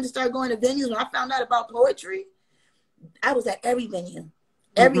got time to start going to venues, when I found out about poetry, I was at every venue,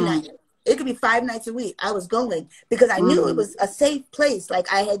 every Mm-hmm. night. It could be 5 nights a week. I was going because I knew it Mm. was a safe place.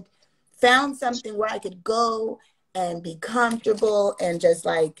 Like, I had found something where I could go and be comfortable and just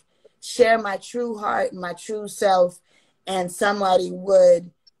like share my true heart and my true self, and somebody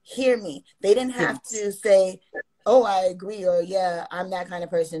would hear me. They didn't have Yes. to say, oh, I agree, or yeah, I'm that kind of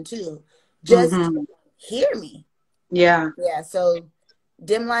person too. Just Mm-hmm. hear me. Yeah. Yeah, so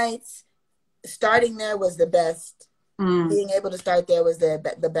dim lights, starting there was the best. Mm. Being able to start there was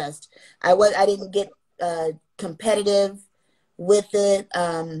the best. I didn't get competitive with it.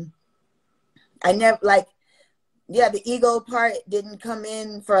 I never like, yeah, the ego part didn't come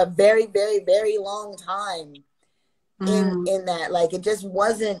in for a very, very, very long time Mm. in that. Like, it just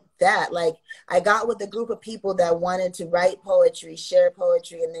wasn't that. Like, I got with a group of people that wanted to write poetry, share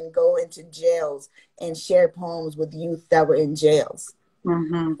poetry, and then go into jails and share poems with youth that were in jails.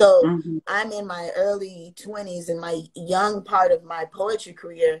 Mm-hmm. So Mm-hmm. I'm in my early 20s, in my young part of my poetry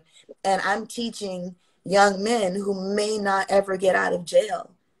career, and I'm teaching young men who may not ever get out of jail.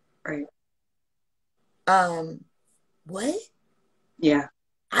 Right. What? Yeah.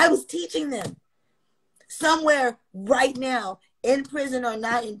 I was teaching them. Somewhere right now, in prison or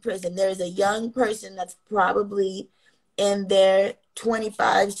not in prison, there's a young person that's probably in their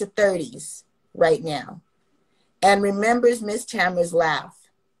 25s to 30s right now and remembers Miss Tamara's laugh.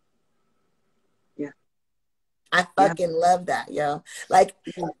 Yeah. I Yeah. fucking love that, yo. Like,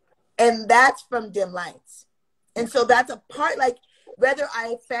 Yeah. and that's from Dim Lights. And so that's a part, like, whether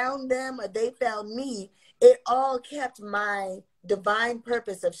I found them or they found me, it all kept my divine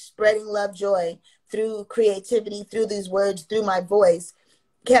purpose of spreading love, joy through creativity, through these words, through my voice,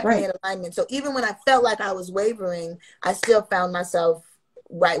 kept me Right. in alignment. So even when I felt like I was wavering, I still found myself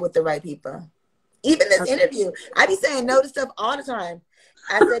right with the right people. Even this Okay. interview, I be saying no to stuff all the time.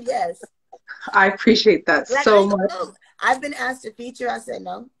 I said yes. I appreciate that Like, I so ain't much. gonna know. I've been asked to feature. I said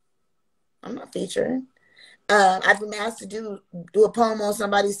no, I'm not featuring. I've been asked to do a poem on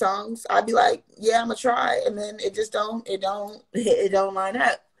somebody's songs. I'd be like, yeah, I'm gonna try, and then it just it don't line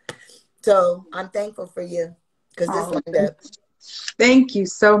up. So I'm thankful for you because this Oh, lined up. thank you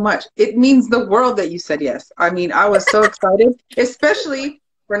so much. It means the world that you said yes. I mean, I was so excited, especially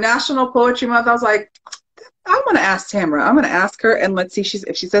for National Poetry Month. I was like, I'm going to ask Tamara. I'm going to ask her, and let's see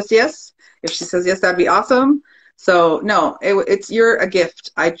if she says yes. If she says yes, that'd be awesome. So no, you're a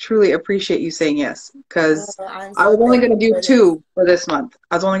gift. I truly appreciate you saying yes, because I'm I so was only going thankful to do for this. two for this month.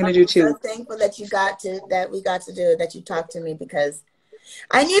 I was only going to do I'm so two. thankful that we got to do it, that you talked to me, because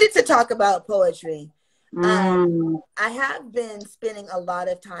I needed to talk about poetry. Mm, I have been spending a lot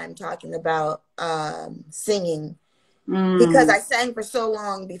of time talking about singing because mm. I sang for so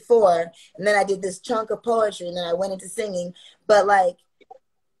long before, and then I did this chunk of poetry, and then I went into singing. But like,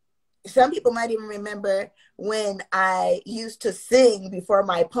 some people might even remember when I used to sing before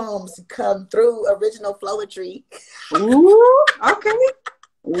my poems come through original flowetry. Ooh, okay.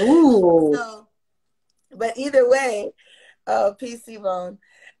 Ooh. So, but either way, PC Bone.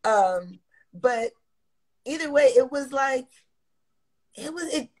 But either way, it was like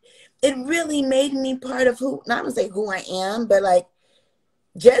it really made me part of who, not gonna say who I am, but like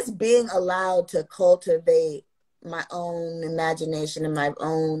just being allowed to cultivate my own imagination and my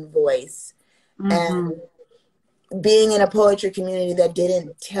own voice, and Mm-hmm. being in a poetry community that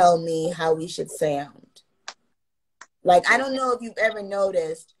didn't tell me how we should sound. Like, I don't know if you've ever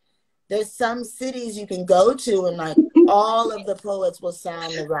noticed, there's some cities you can go to and like all of the poets will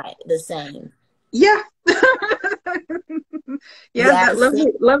sound the same. Yeah. You Yeah, have that to sing.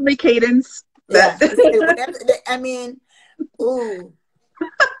 lovely, lovely cadence. That Yeah. Whatever. I mean, ooh.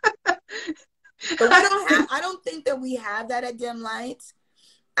 But I don't think that we have that at Dim Lights.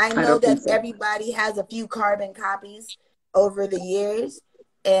 I I know don't think that so. everybody has a few carbon copies over the years,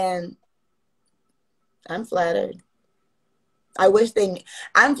 and I'm flattered. I'm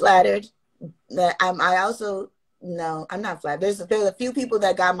flattered. I also, no, I'm not flattered. There's a few people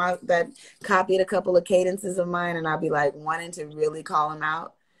that that copied a couple of cadences of mine, and I'll be like wanting to really call them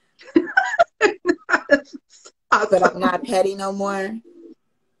out, but I'm Awesome. not petty no more.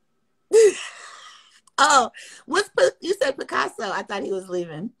 Oh, you said Picasso? I thought he was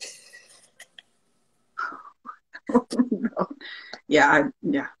leaving. No. Yeah.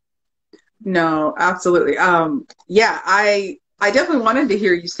 No, absolutely. Yeah, I definitely wanted to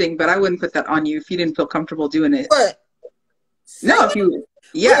hear you sing, but I wouldn't put that on you if you didn't feel comfortable doing it. What? No, Singing? if you,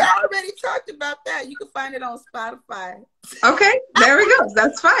 We yeah. already talked about that. You can find it on Spotify. Okay, there we go.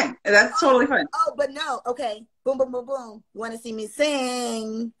 That's fine. That's totally fine. But no. Okay. Boom, boom, boom, boom. Want to see me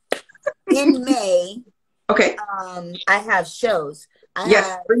sing in May? Okay. I have shows. I Yes,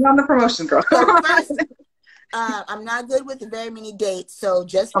 have. bring on the promotion, girl. So first, I'm not good with very many dates, so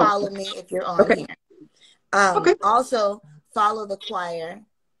just Oh, follow me if you're on okay. here. Okay. Also follow the choir.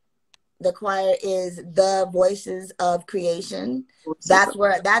 The choir is the Voices of Creation. That's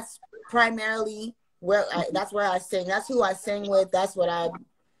primarily that's where I sing. That's who I sing with. That's what I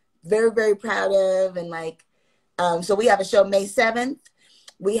very, very proud of. And like, so we have a show May 7th.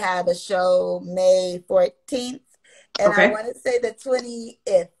 We have a show May 14th. And I Okay. want to say the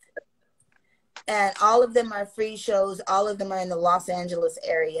 20th. And all of them are free shows. All of them are in the Los Angeles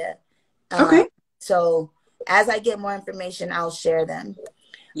area. Okay. So as I get more information, I'll share them.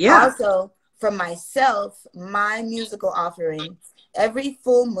 Yeah. Also, for myself, my musical offering, every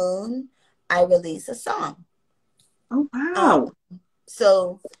full moon, I release a song. Oh, wow.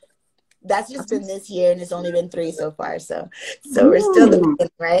 So that's just been this year, and it's only been 3 so far. So we're still the Mm.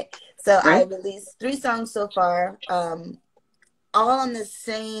 beginning, right? So I Right. released 3 songs so far, all on the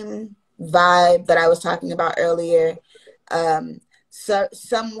same vibe that I was talking about earlier. So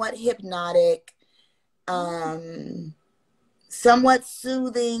somewhat hypnotic, somewhat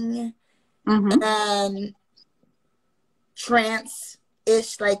soothing, Mm-hmm. and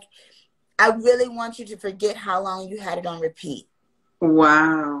trance-ish. Like, I really want you to forget how long you had it on repeat.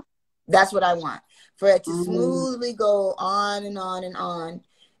 Wow. That's what I want. For it to Mm. smoothly go on and on and on.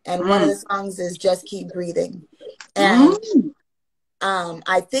 And one of Mm. the songs is Just Keep Breathing. And Mm.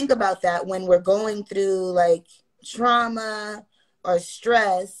 I think about that when we're going through like trauma or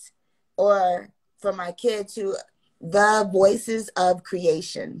stress, or for my kids who, the voices of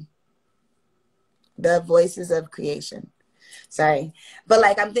creation. The voices of creation. Sorry. But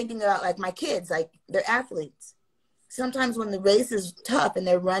like, I'm thinking about like my kids, like they're athletes. Sometimes when the race is tough and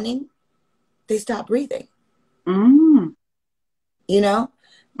they're running, they stop breathing, Mm. you know?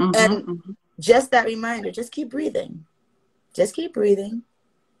 Mm-hmm. And Mm-hmm. just that reminder, just keep breathing. Just keep breathing.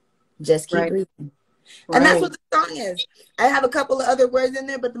 Just keep Right. breathing. And that's Right. what the song is. I have a couple of other words in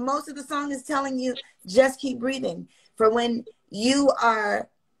there, but the most of the song is telling you, just keep breathing. For when you are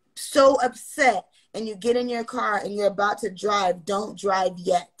so upset and you get in your car and you're about to drive, don't drive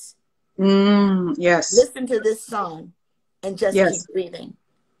yet. Mm. Yes. Listen to this song and just keep Yes. breathing.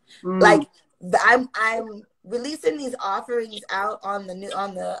 Mm. Like, I'm releasing these offerings out on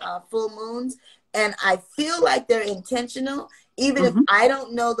the full moons, and I feel like they're intentional, even if Mm-hmm. I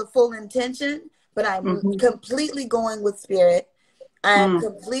don't know the full intention. But I'm Mm-hmm. completely going with spirit. I'm Mm.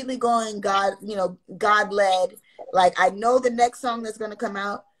 completely going God, God led. Like, I know the next song that's going to come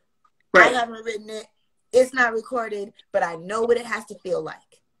out. I Right. haven't written it. It's not recorded, but I know what it has to feel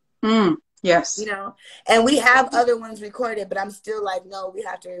like. Mm. Yes. And we have other ones recorded, but I'm still like, no, we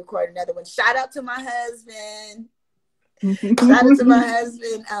have to record another one. Shout out to my husband. Shout out to my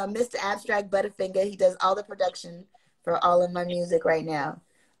husband, Mr. Abstract Butterfinger. He does all the production for all of my music right now.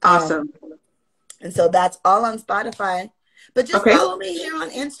 Awesome. And so that's all on Spotify. But just Okay. follow me here on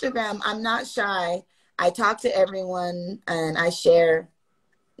Instagram. I'm not shy. I talk to everyone and I share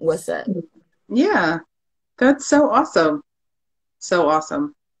what's up. Yeah. That's so awesome. So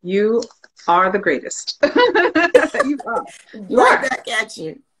awesome. You are the greatest. You are. You Right are. back at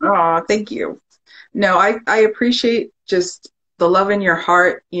you. Oh, thank you. No, I appreciate just the love in your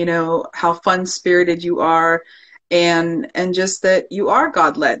heart, how fun spirited you are, and just that you are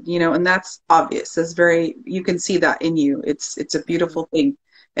God led, and that's obvious. That's you can see that in you. It's a beautiful thing.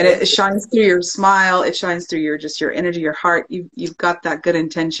 And it Thank you. shines through your smile, it shines through your energy, your heart. You've got that good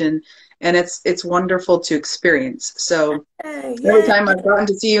intention, and it's wonderful to experience. So Hey, every yeah. time I've gotten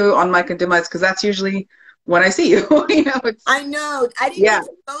to see you on Mike and Demites, because that's usually when I see you, it's I know. I didn't yeah. get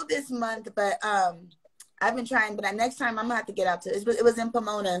to go this month, but I've been trying. But next time I'm gonna have to get out to. It was in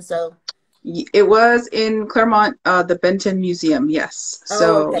Pomona, so. It was in Claremont, the Benton Museum. Yes. Oh,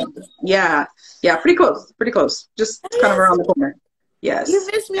 So okay. yeah, yeah, pretty close, pretty close. Just kind of Yes, around the corner. you Yes.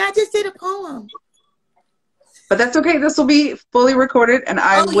 missed me. I just did a poem. But that's okay. This will be fully recorded, and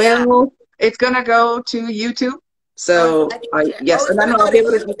I Oh yeah. will. It's gonna go to YouTube. Oh, so So I can I share. Oh, yes, it's and then gonna I'll go be to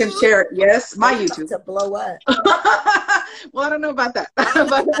able to. You can YouTube. share it. Yes, Oh, my we about YouTube. to blow up. Well, I don't know about that. I don't know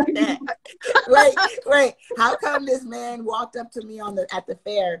But about that. Wait. How come this man walked up to me at the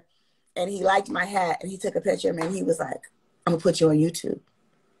fair, and he liked my hat, and he took a picture of me, and he was like, "I'm gonna put you on YouTube.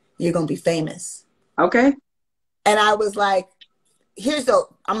 You're gonna be famous." okay. And I was like,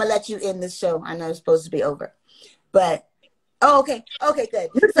 I'm gonna let you end this show. I know it's supposed to be over, but okay, good.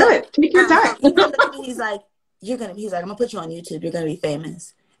 You're So, good. Take your time. so he comes up to me. He's like, I'm gonna put you on YouTube. You're gonna be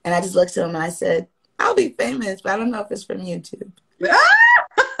famous. And I just looked at him and I said, I'll be famous, but I don't know if it's from YouTube.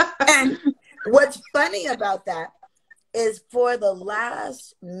 And what's funny about that is for the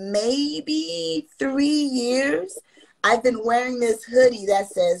last maybe 3 years, I've been wearing this hoodie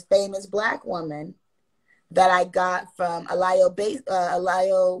that says "Famous Black Woman" that I got from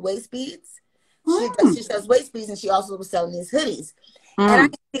Alayo Waist Beads. Hmm. She sells waist beads, and she also was selling these hoodies. And I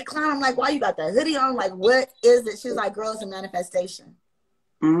Mm. declined. I'm like, why you got that hoodie on? Like, what is it? She's like, girl, it's a manifestation.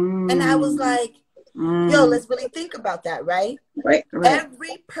 And I was Mm. like, Yo, Mm. let's really think about that, right? Right, right.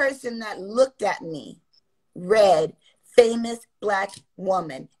 Every person that looked at me read famous Black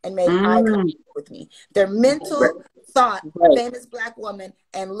woman and made eye Mm. contact with me. Their mental thought Right. famous Black woman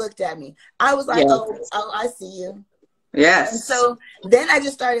and looked at me. I was like, Yes. oh, I see you. And Yes. so then I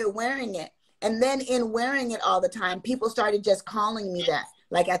just started wearing it. And then in wearing it all the time, people started just calling me that.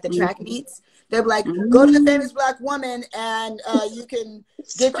 Like at the track Mm. meets, they're like, go to the Mm. famous Black woman and you can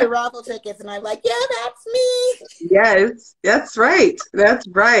That's get your right. raffle tickets. And I'm like, yeah, that's me. Yes, that's right. That's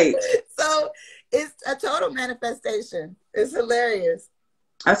right. So it's a total manifestation. It's hilarious.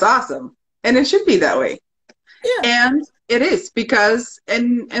 That's awesome. And it should be that way. Yeah. And it is because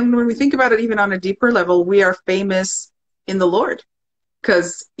and when we think about it even on a deeper level, we are famous in the Lord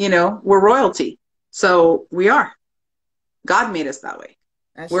because, we're royalty. So we are. God made us that way.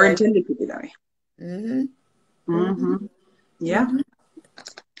 That's We're right. intended to be that way. Mm-hmm. Mm-hmm. Hmm. Yeah. Mm-hmm.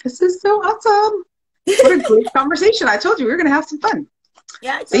 This is so awesome. What a great conversation. I told you we were going to have some fun.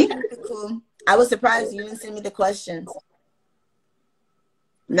 Yeah, I told See? you it'd be cool. I was surprised you didn't send me the questions.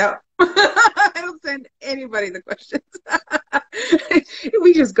 No. I don't send anybody the questions.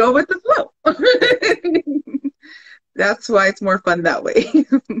 We just go with the flow. That's why it's more fun that way.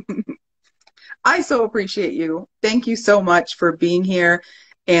 I so appreciate you. Thank you so much for being here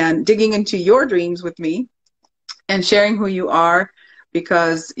and digging into your dreams with me and sharing who you are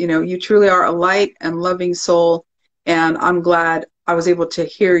because, you truly are a light and loving soul. And I'm glad I was able to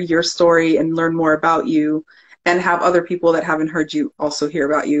hear your story and learn more about you and have other people that haven't heard you also hear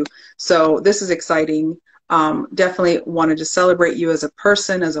about you. So this is exciting. Definitely wanted to celebrate you as a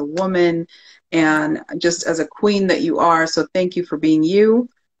person, as a woman, and just as a queen that you are. So thank you for being you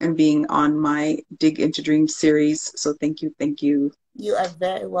and being on my Dig into Dreams series. So thank you, thank you. You are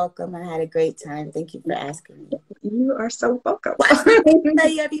very welcome. I had a great time. Thank you for asking me. You are so welcome. Watch the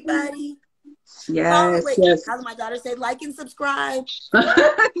replay, everybody. Follow. Yes, Wait, yes. how's my daughter say? Like and subscribe.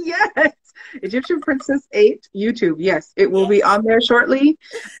 Yes. Egyptian Princess 8 YouTube. Yes, it will be Yes. on there shortly.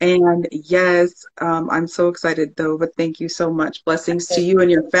 And yes, I'm so excited though, but thank you so much. Blessings to Okay. you and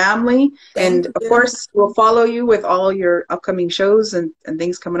your family. Thank And of you. course, we'll follow you with all your upcoming shows and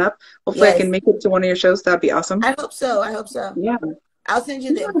things coming up. Hopefully I Yes. can make it to one of your shows. That'd be awesome. I hope so. I hope so. Yeah. I'll send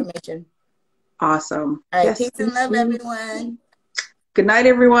you the information. Awesome. All right. Yes, Peace and please love, do. everyone. Good night,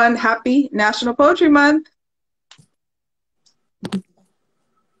 everyone. Happy National Poetry Month.